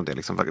något mer om det?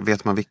 Liksom?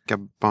 Vet man vilka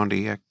barn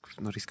det är?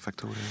 Några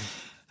riskfaktorer?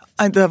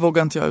 Nej, det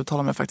vågar inte jag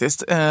uttala mig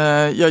faktiskt.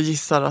 Jag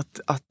gissar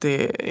att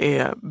det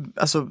är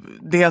alltså,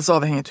 dels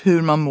avhängigt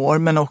hur man mår,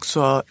 men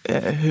också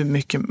hur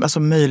mycket, alltså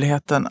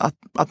möjligheten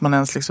att man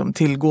ens liksom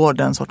tillgår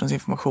den sortens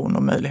information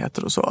och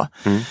möjligheter och så.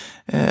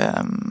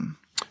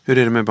 Hur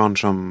är det med barn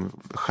som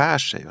skär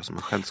sig och som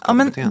har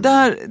självskadebeteende?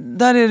 Ja, men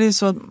där är det ju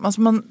så att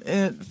alltså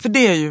för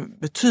det är ju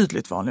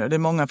betydligt vanligare. Det är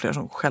många fler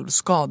som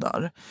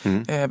självskadar.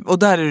 Och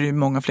där är det ju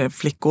många fler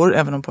flickor,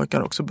 även om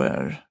pojkar också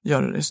börjar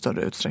göra det i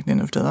större utsträckning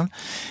nu för tiden.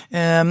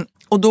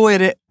 Och då är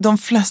det, de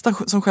flesta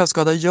som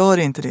självskadar gör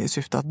inte det i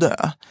syfte att dö.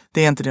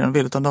 Det är inte det de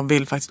vill, utan de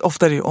vill faktiskt,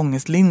 ofta är det ju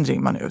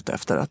ångestlindring man är ute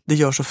efter. Att det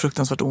gör så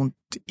fruktansvärt ont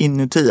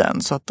inuti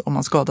en, så att om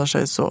man skadar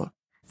sig så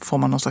får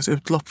man någon slags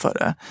utlopp för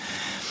det.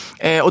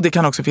 Och det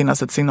kan också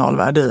finnas ett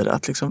signalvärde i det,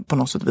 att liksom på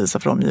något sätt visa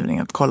för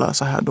omgivningen att kolla,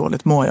 så här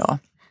dåligt mår jag.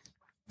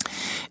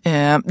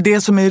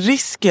 Det som är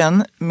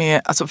risken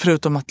med, alltså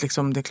förutom att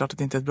liksom, det är klart att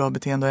det inte är ett bra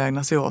beteende att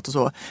ägna sig åt och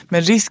så,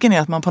 men risken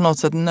är att man på något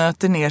sätt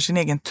nöter ner sin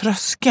egen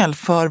tröskel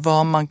för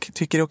vad man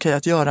tycker är okej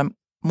att göra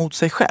mot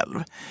sig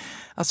själv.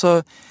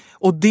 Alltså,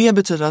 och det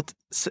betyder att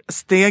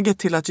steget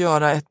till att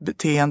göra ett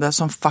beteende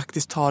som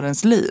faktiskt tar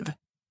ens liv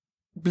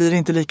blir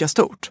inte lika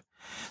stort.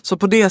 Så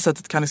på det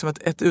sättet kan liksom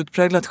ett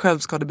utpräglat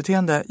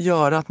självskadebeteende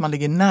göra att man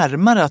ligger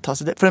närmare att ta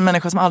sig det. För en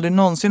människa som aldrig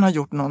någonsin har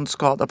gjort någon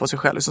skada på sig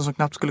själv, som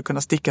knappt skulle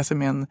kunna sticka sig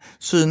med en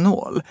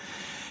synål,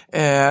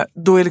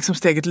 då är liksom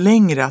steget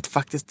längre att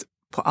faktiskt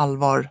på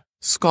allvar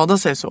skada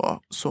sig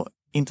så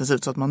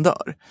intensivt så att man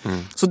dör.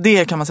 Så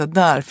det kan man säga,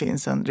 där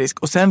finns en risk.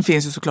 Och sen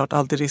finns ju såklart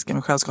alltid risken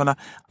med självskada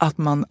att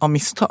man av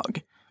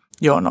misstag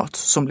gör något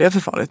som blev för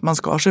farligt. Man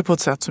skar sig på ett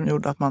sätt som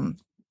gjorde att man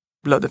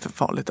blödde för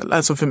farligt, eller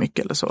alltså för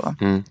mycket eller så.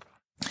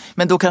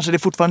 Men då kanske det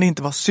fortfarande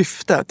inte var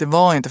syftet. Det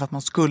var inte för att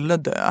man skulle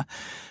dö.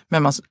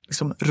 Men man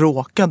liksom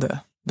råkade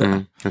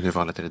dö. Hur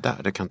vanligt är det där?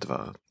 Det kan inte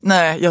vara...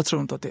 Nej, jag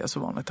tror inte att det är så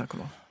vanligt, tack och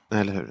lov.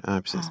 Nej, eller hur?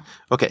 Ja, precis.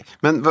 Okej,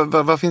 men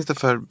vad finns det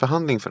för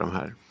behandling för de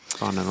här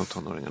barnen och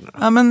tonåringarna då?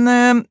 Ja,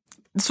 men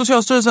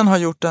Socialstyrelsen har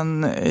gjort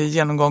en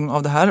genomgång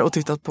av det här och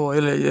tittat på,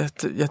 eller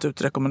gett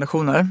ut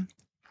rekommendationer.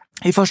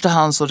 I första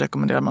hand så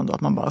rekommenderar man då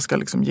att man bara ska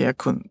liksom ge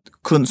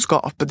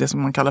kunskap, det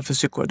som man kallar för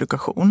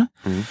psykoedukation.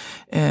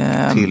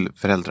 Till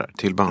föräldrar,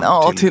 till barn?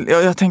 Ja,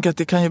 jag tänker att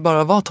det kan ju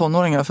bara vara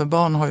tonåringar, för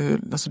barn har ju,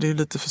 alltså det är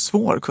lite för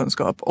svår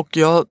kunskap. Och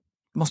jag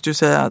måste ju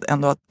säga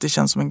att det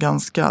känns som en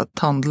ganska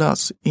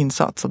tandlös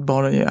insats att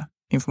bara ge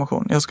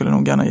information. Jag skulle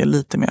nog gärna ge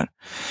lite mer.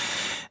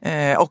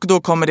 Och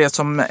då kommer det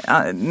som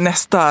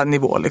nästa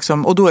nivå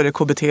liksom, och då är det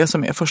KBT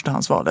som är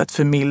förstahandsvalet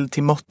för mild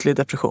till måttlig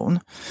depression.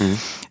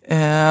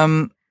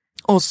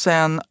 Och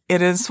sen är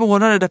det en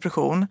svårare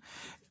depression,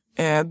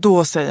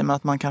 då säger man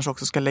att man kanske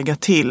också ska lägga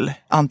till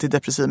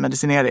antidepressiv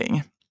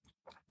medicinering.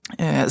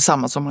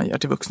 Samma som man ger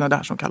till vuxna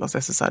där, som kallas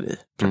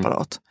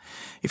SSRI-preparat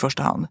i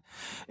första hand.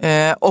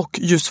 Och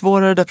ju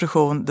svårare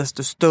depression,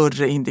 desto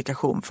större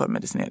indikation för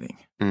medicinering,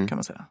 kan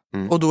man säga.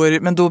 Och då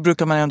men då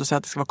brukar man ändå säga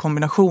att det ska vara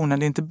kombinationen.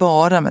 Det är inte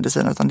bara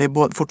medicin, utan det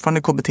är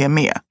fortfarande KBT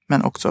med,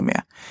 men också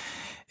med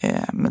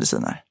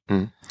mediciner.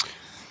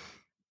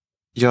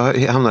 Jag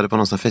hamnade på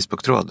någon sån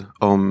Facebook-tråd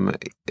om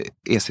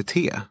ECT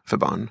för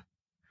barn.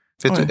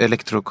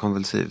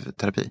 Elektrokonvulsiv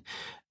terapi.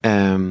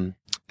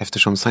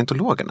 Eftersom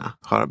scientologerna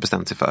har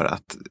bestämt sig för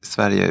att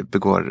Sverige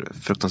begår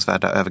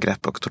fruktansvärda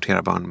övergrepp och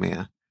torterar barn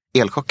med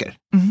elchocker.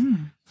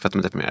 För att de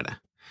är deprimerade.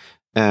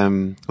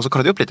 Och så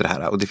kollade jag upp lite det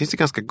här, och det finns ju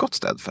ganska gott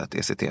stöd för att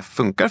ECT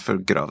funkar för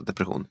grav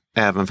depression,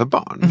 även för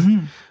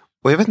barn.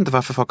 Och jag vet inte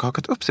varför folk har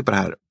hakat upp sig på det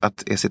här,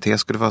 att ECT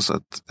skulle vara så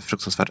ett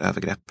fruktansvärt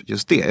övergrepp,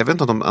 just det. Jag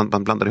vet inte om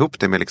man blandar ihop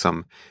det med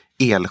liksom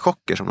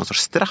elchocker som någon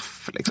sorts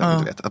straff. Liksom,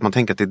 du vet. Att man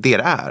tänker att det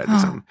är.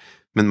 Liksom.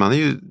 Men det är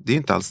ju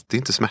inte alls, det är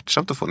inte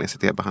smärtsamt att få en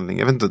ECT-behandling.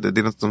 Jag vet inte,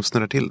 det är något som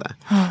snurrar till det.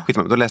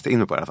 Skitsamma, då läste jag in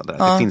mig på det i alla fall. Där,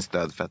 att det finns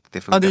stöd för att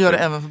det funkar. Ja, det gör det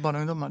även för barn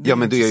och ungdomar. Ja,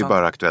 men det är ju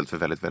bara aktuellt för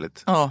väldigt,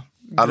 väldigt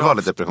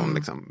allvarlig depression.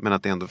 Liksom. Men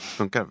att det ändå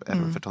funkar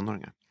även för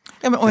tonåringar.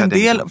 Ja, men, och en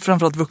del,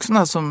 framförallt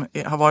vuxna som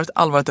har varit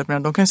allvarligt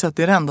deprimerade, de kan ju säga att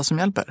det är det enda som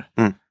hjälper.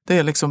 Det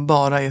är liksom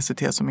bara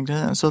ECT som är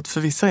grejen. Så att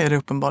för vissa är det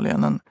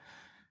uppenbarligen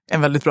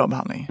en väldigt bra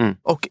behandling.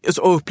 Och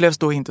upplevs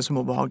då inte som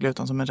obehaglig,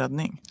 utan som en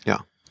räddning.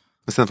 Ja.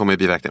 Men sen får man ju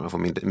biverkningar, man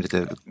får lite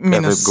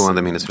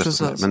övergående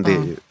minnesförlust. Men det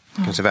är ju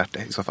kanske värt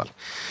det i så fall.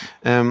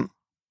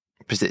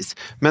 Precis.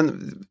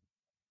 Men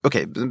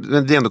okej,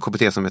 men det är ändå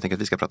KBT som jag tänker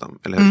att vi ska prata om.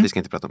 Eller vi ska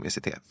inte prata om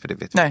ECT, för det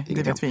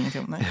vet vi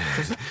ingenting om. Nej,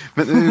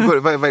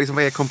 men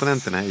vad är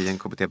komponenterna i en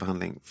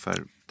KBT-behandling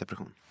för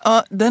depression?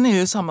 Ja, den är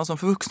ju samma som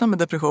för vuxna med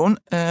depression.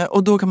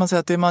 Och då kan man säga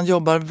att det man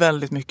jobbar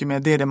väldigt mycket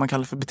med, det är det man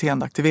kallar för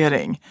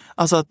beteendeaktivering.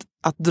 Alltså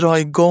att dra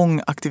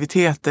igång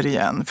aktiviteter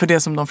igen. För det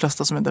som de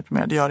flesta som är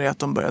deprimerade gör är att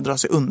de börjar dra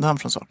sig undan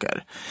från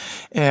saker.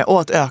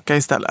 Och att öka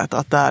istället.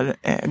 Att där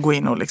gå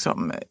in och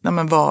liksom, nej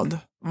men vad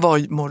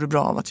mår du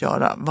bra av att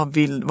göra? Vad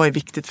är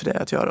viktigt för dig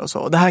att göra och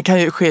så? Det här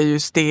kan ju ske i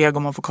steg,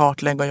 om man får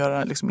kartlägga och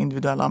göra liksom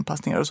individuella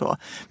anpassningar och så.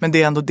 Men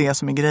det är ändå det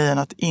som är grejen,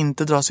 att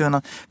inte dra sig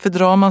undan. För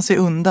drar man sig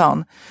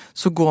undan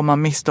så går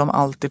man miste om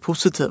allt det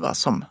positiva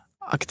som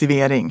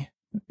aktivering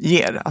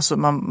ger. Alltså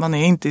man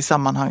är inte i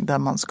sammanhang där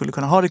man skulle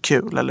kunna ha det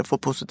kul eller få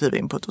positiv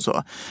input och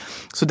så.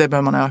 Så det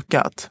behöver man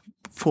öka,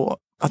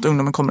 att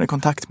ungdomen kommer i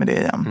kontakt med det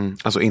igen.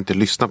 Alltså inte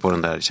lyssna på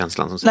den där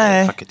känslan som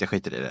säger, fuck it, jag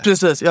skiter i det.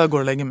 Precis, jag går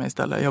och lägger mig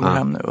istället. Jag går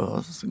hem nu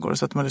och går och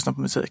sätter mig och lyssnar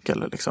på musik.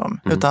 Eller liksom.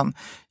 Utan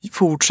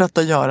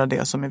fortsätta göra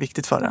det som är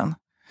viktigt för en.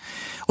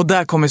 Och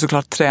där kommer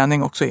såklart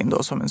träning också in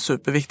då som en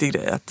superviktig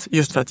grej.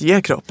 Just för att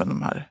ge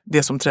kroppen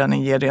det som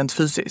träning ger rent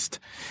fysiskt.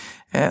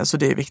 Så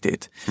det är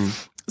viktigt.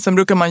 Sen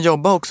brukar man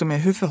jobba också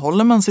med hur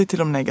förhåller man sig till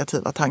de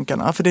negativa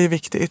tankarna. För det är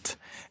viktigt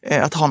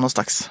att ha någon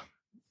slags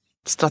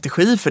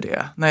strategi för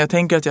det. När jag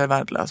tänker att jag är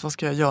värdelös, vad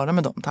ska jag göra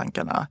med de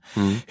tankarna?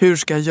 Hur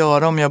ska jag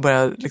göra om jag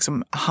börjar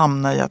liksom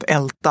hamna i att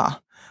älta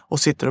och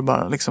sitter och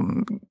bara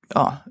liksom,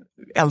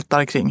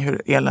 ältar kring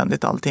hur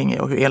eländigt allting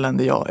är och hur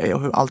eländig jag är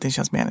och hur allting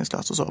känns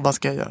meningslöst och så. Vad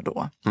ska jag göra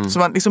då? Så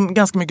man liksom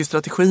ganska mycket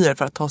strategier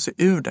för att ta sig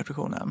ur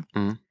depressionen.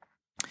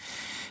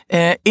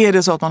 Är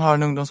det så att man har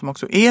en ungdom som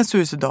också är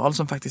suicidal,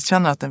 som faktiskt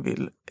känner att den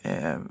vill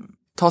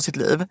ta sitt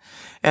liv,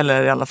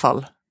 eller i alla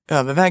fall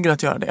överväger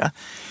att göra det,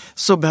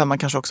 så behöver man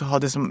kanske också ha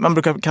det som man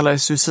brukar kalla det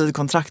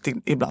suicidkontrakt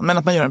ibland, men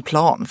att man gör en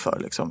plan för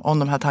liksom, om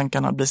de här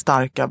tankarna blir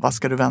starka, vad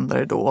ska du vända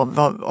dig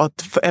då?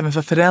 Även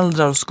för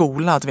föräldrar och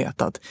skola att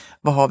veta att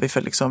vad har vi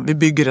för liksom, vi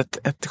bygger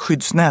ett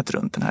skyddsnät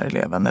runt den här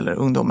eleven eller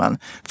ungdomen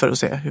för att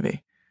se hur vi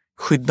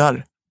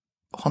skyddar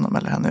honom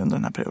eller henne under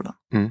den här perioden.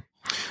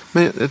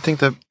 Men jag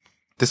tänkte,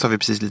 det sa vi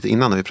precis lite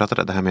innan när vi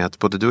pratade, det här med att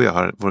både du och jag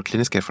har, vår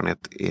kliniska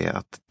erfarenhet är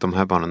att de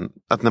här barnen,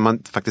 att när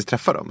man faktiskt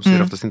träffar dem så är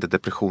det oftast inte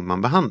depression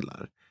man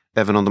behandlar.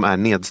 Även om de är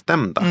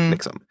nedstämda.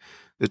 Liksom.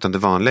 Utan det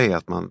vanliga är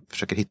att man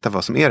försöker hitta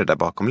vad som är det där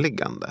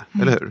bakomliggande.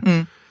 Eller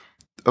hur?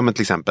 Om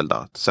till exempel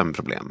då,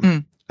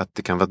 sömnproblem. Att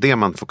det kan vara det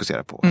man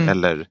fokuserar på.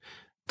 Eller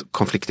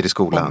konflikter i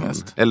skolan.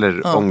 Ångest.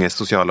 Eller ångest,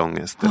 social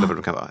ångest. Eller vad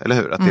det kan vara. Eller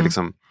hur? Att det är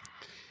liksom,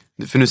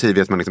 för nu säger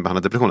vi att man liksom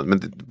behandlar depressionen.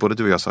 Men både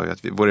du och jag sa ju att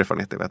vår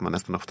erfarenhet är att man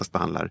nästan oftast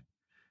behandlar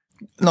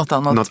något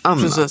annat.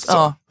 Precis.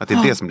 Så. Att det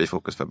är det som blir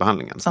fokus för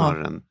behandlingen.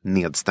 Snarare än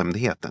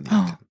nedstämdheten.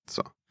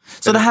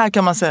 Så det här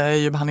kan man säga är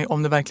ju behandling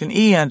om det verkligen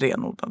är en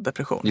renodlad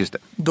depression. Just det.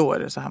 Då är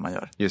det så här man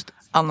gör. Just det.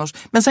 Annars.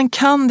 Men sen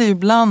kan det ju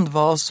ibland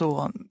vara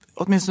så,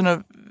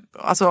 åtminstone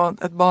alltså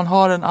ett barn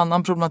har en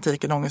annan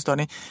problematik än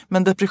ångeststörning.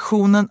 Men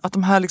depressionen, att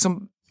de här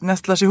liksom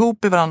nästlar sig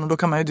ihop i varandra, då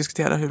kan man ju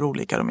diskutera hur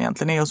olika de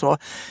egentligen är och så.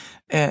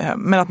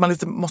 Men att man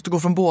lite måste gå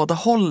från båda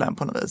hållen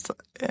på något vis.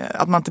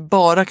 Att man inte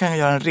bara kan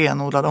göra en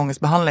renodlad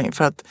ångestbehandling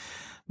för att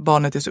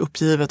barnet är så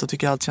uppgivet och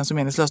tycker allt känns så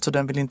meningslöst så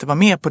den vill inte vara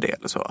med på det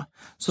eller så.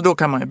 Så då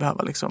kan man ju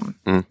behöva liksom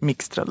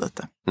mixtra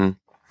lite.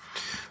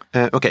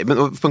 Okej,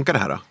 men funkar det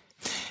här då?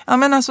 Ja,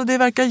 men alltså det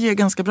verkar ge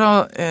ganska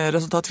bra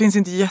resultat. Det finns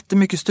inte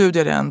jättemycket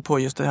studier än på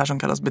just det här som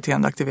kallas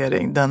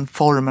beteendeaktivering, den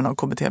formen av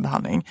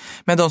KBT-behandling.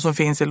 Men de som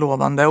finns är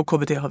lovande och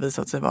KBT har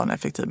visat sig vara en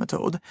effektiv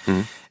metod.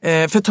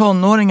 För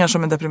tonåringar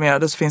som är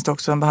deprimerade så finns det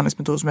också en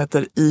behandlingsmetod som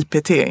heter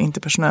IPT,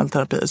 interpersonell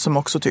terapi, som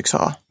också tycks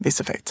ha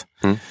viss effekt.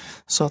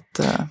 Så att,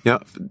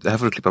 ja, det här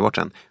får du klippa bort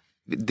sen.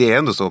 Det är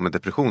ändå så med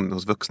depression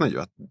hos vuxna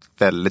ju att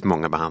väldigt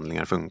många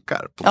behandlingar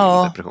funkar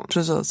på depression.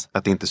 Precis.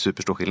 Att det inte är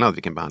superstor skillnad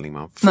vilken behandling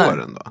man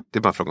får ändå. Det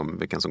är bara frågan om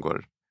vilken som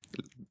går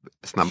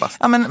snabbast.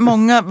 Ja, men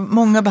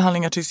många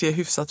behandlingar tycks ge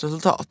hyfsat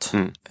resultat.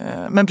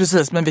 Men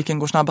precis, men vilken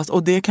går snabbast?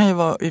 Och det kan ju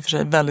vara i och för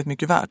sig väldigt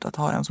mycket värt att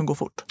ha en som går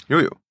fort.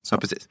 Jo, så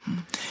precis.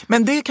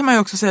 Men det kan man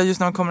ju också säga just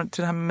när man kommer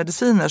till det här med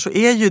mediciner, så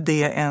är ju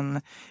det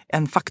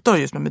en faktor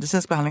just med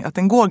medicinsk behandling, att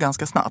den går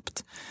ganska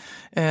snabbt.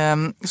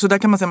 Så där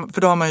kan man säga,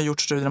 för då har man ju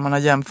gjort studier där man har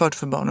jämfört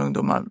för barn och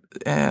ungdomar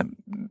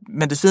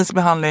medicinsk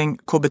behandling,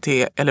 KBT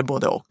eller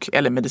både och,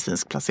 eller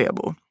medicinsk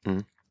placebo.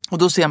 Och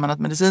då ser man att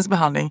medicinsk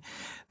behandling,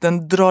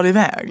 den drar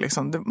iväg.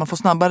 Liksom. Man får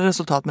snabbare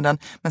resultat med den.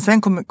 Men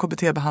sen kommer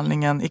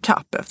KBT-behandlingen i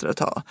kapp efter ett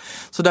tag.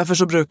 Så därför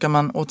så brukar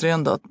man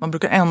återigen då, man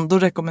brukar ändå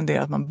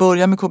rekommendera att man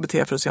börjar med KBT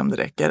för att se om det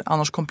räcker.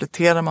 Annars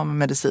kompletterar man med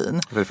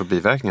medicin. För det får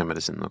biverkningar av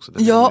medicinen också.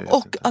 Ja,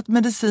 och att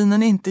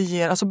medicinen inte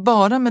ger, alltså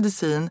bara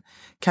medicin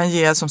kan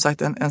ge som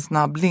sagt en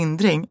snabb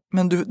lindring.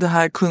 Men det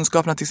här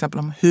kunskaperna till exempel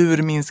om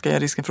hur minskar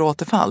jag risken för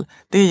återfall,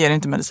 det ger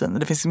inte medicinen.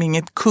 Det finns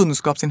inget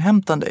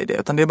kunskapsinhämtande i det,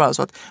 utan det är bara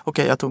så att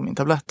okej, jag tog min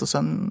tablett och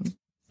sen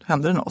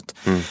händer det något.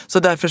 Så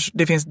därför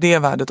det finns det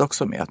värdet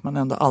också med att man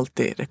ändå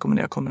alltid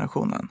rekommenderar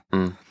kombinationen.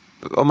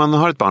 Om man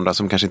har ett barn då,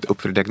 som kanske inte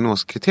uppfyller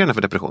diagnoskriterierna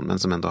för depression, men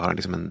som ändå har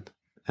liksom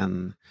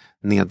en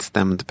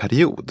nedstämd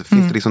period.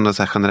 Finns det liksom några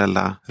så här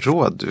generella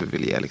råd du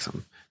vill ge?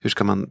 Liksom? Hur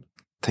ska man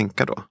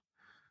tänka då?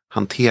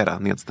 Hantera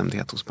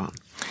nedstämdhet hos barn?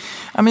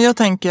 Ja, men jag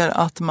tänker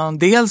att man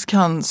dels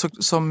kan,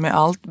 som med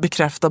allt,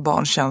 bekräfta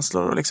barns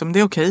känslor. Och liksom, det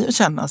är okej att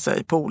känna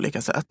sig på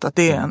olika sätt. Att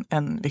det är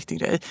en viktig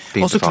grej. Det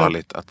är inte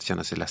farligt att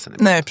känna sig ledsen.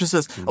 Nej,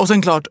 precis. Och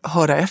sen klart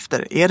höra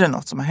efter. Är det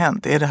något som har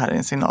hänt? Är det här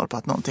en signal på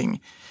att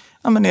någonting...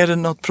 Ja, men är det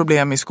något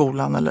problem i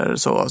skolan eller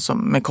så,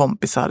 som med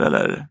kompisar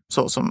eller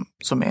så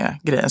som är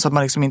grejen? Så att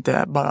man liksom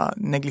inte bara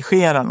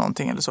negligerar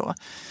någonting eller så.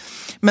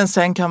 Men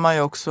sen kan man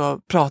ju också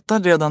prata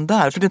redan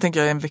där, för det tänker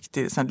jag är en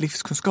viktig sån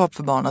livskunskap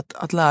för barn,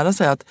 att lära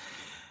sig att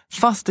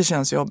fast det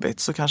känns jobbigt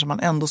så kanske man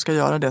ändå ska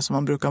göra det som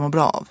man brukar må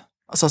bra av.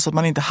 Alltså så att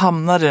man inte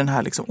hamnar i den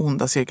här liksom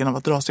onda cirkeln av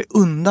att dra sig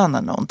undan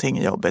när någonting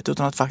är jobbigt,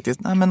 utan att faktiskt,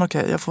 nej men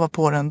okej, jag får vara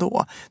på det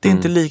ändå. Det är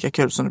inte lika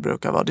kul som det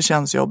brukar vara, det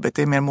känns jobbigt,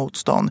 det är mer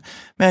motstånd,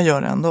 men jag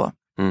gör det ändå.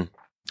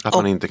 Att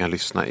man inte kan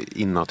lyssna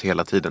inåt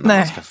hela tiden när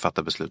man ska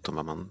fatta beslut om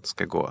vad man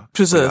ska gå och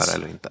göra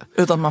eller inte.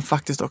 Utan man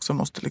faktiskt också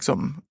måste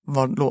liksom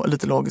vara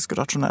lite logisk och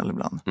rationell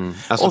ibland.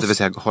 Alltså det vill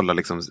säga hålla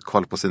liksom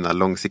koll på sina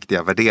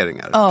långsiktiga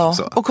värderingar. Ja,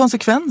 så. Och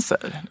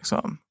konsekvenser.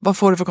 Liksom. Vad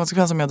får det för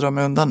konsekvenser om jag drar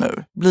mig undan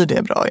nu? Blir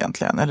det bra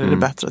egentligen? Eller är det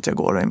bättre att jag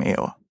går och är med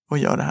och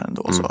gör det här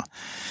ändå?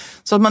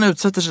 Så att man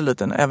utsätter sig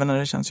lite även när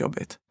det känns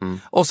jobbigt.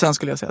 Och sen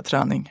skulle jag säga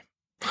träning.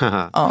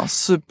 Ja,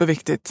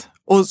 superviktigt.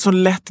 Och så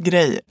lätt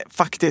grej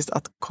faktiskt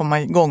att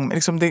komma igång med.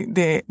 Liksom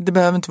det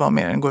behöver inte vara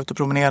mer än att gå ut och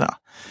promenera.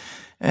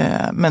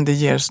 Men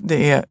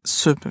det är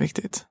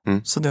superviktigt.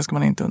 Så det ska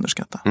man inte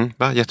underskatta.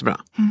 Va, jättebra.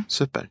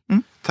 Super.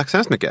 Tack så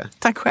hemskt mycket.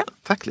 Tack själv.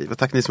 Tack Liv och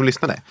tack ni som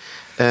lyssnade.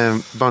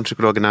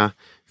 Barnpsykologerna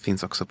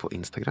finns också på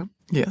Instagram.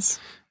 Yes.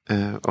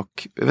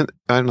 Och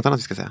är det något annat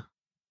vi ska säga?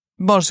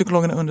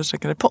 Barnpsykologerna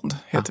understreckade podd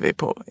heter vi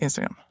på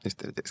Instagram. Just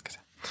det ska jag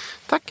säga.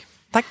 Tack.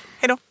 Tack.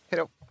 Hej då. Hej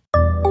då.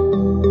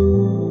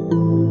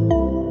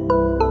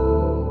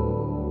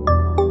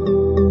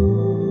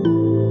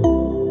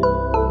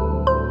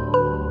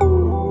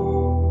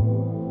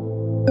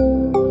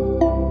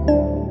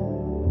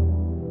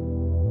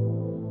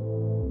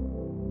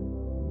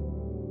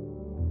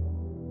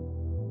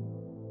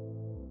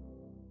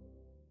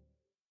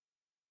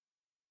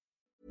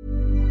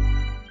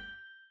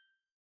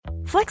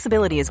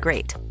 Flexibility is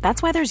great.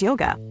 That's why there's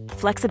yoga.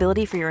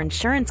 Flexibility for your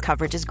insurance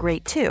coverage is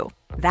great too.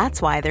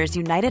 That's why there's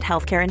United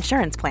Healthcare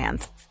Insurance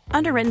Plans.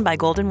 Underwritten by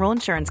Golden Rule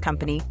Insurance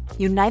Company,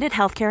 United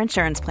Healthcare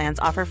Insurance Plans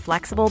offer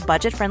flexible,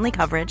 budget-friendly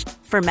coverage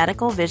for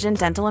medical, vision,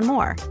 dental, and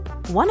more.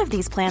 One of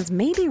these plans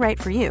may be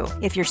right for you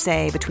if you're,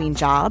 say, between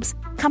jobs,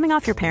 coming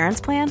off your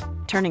parents' plan,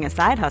 turning a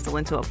side hustle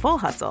into a full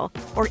hustle,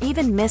 or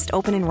even missed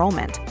open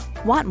enrollment.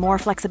 Want more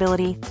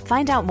flexibility?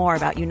 Find out more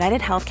about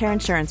United Healthcare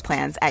Insurance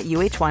Plans at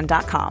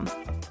uh1.com.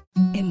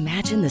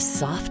 Imagine the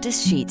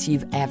softest sheets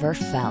you've ever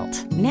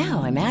felt.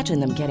 Now imagine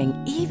them getting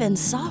even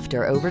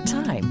softer over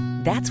time.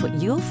 That's what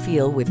you'll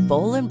feel with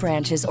Boll &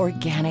 Branch's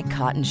organic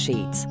cotton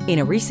sheets. In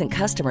a recent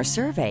customer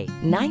survey,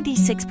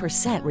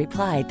 96%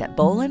 replied that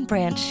Boll &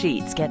 Branch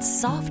sheets get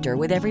softer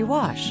with every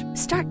wash.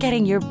 Start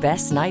getting your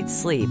best night's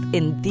sleep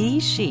in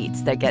these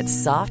sheets that get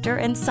softer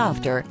and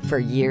softer for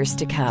years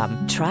to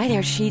come. Try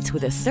their sheets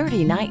with a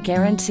 30-night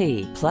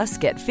guarantee. Plus,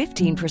 get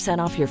 15%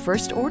 off your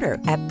first order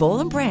at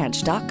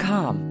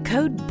bollandbranch.com.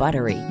 Code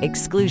BUTTERY.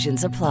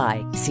 Exclusions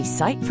apply. See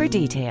site for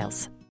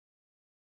details.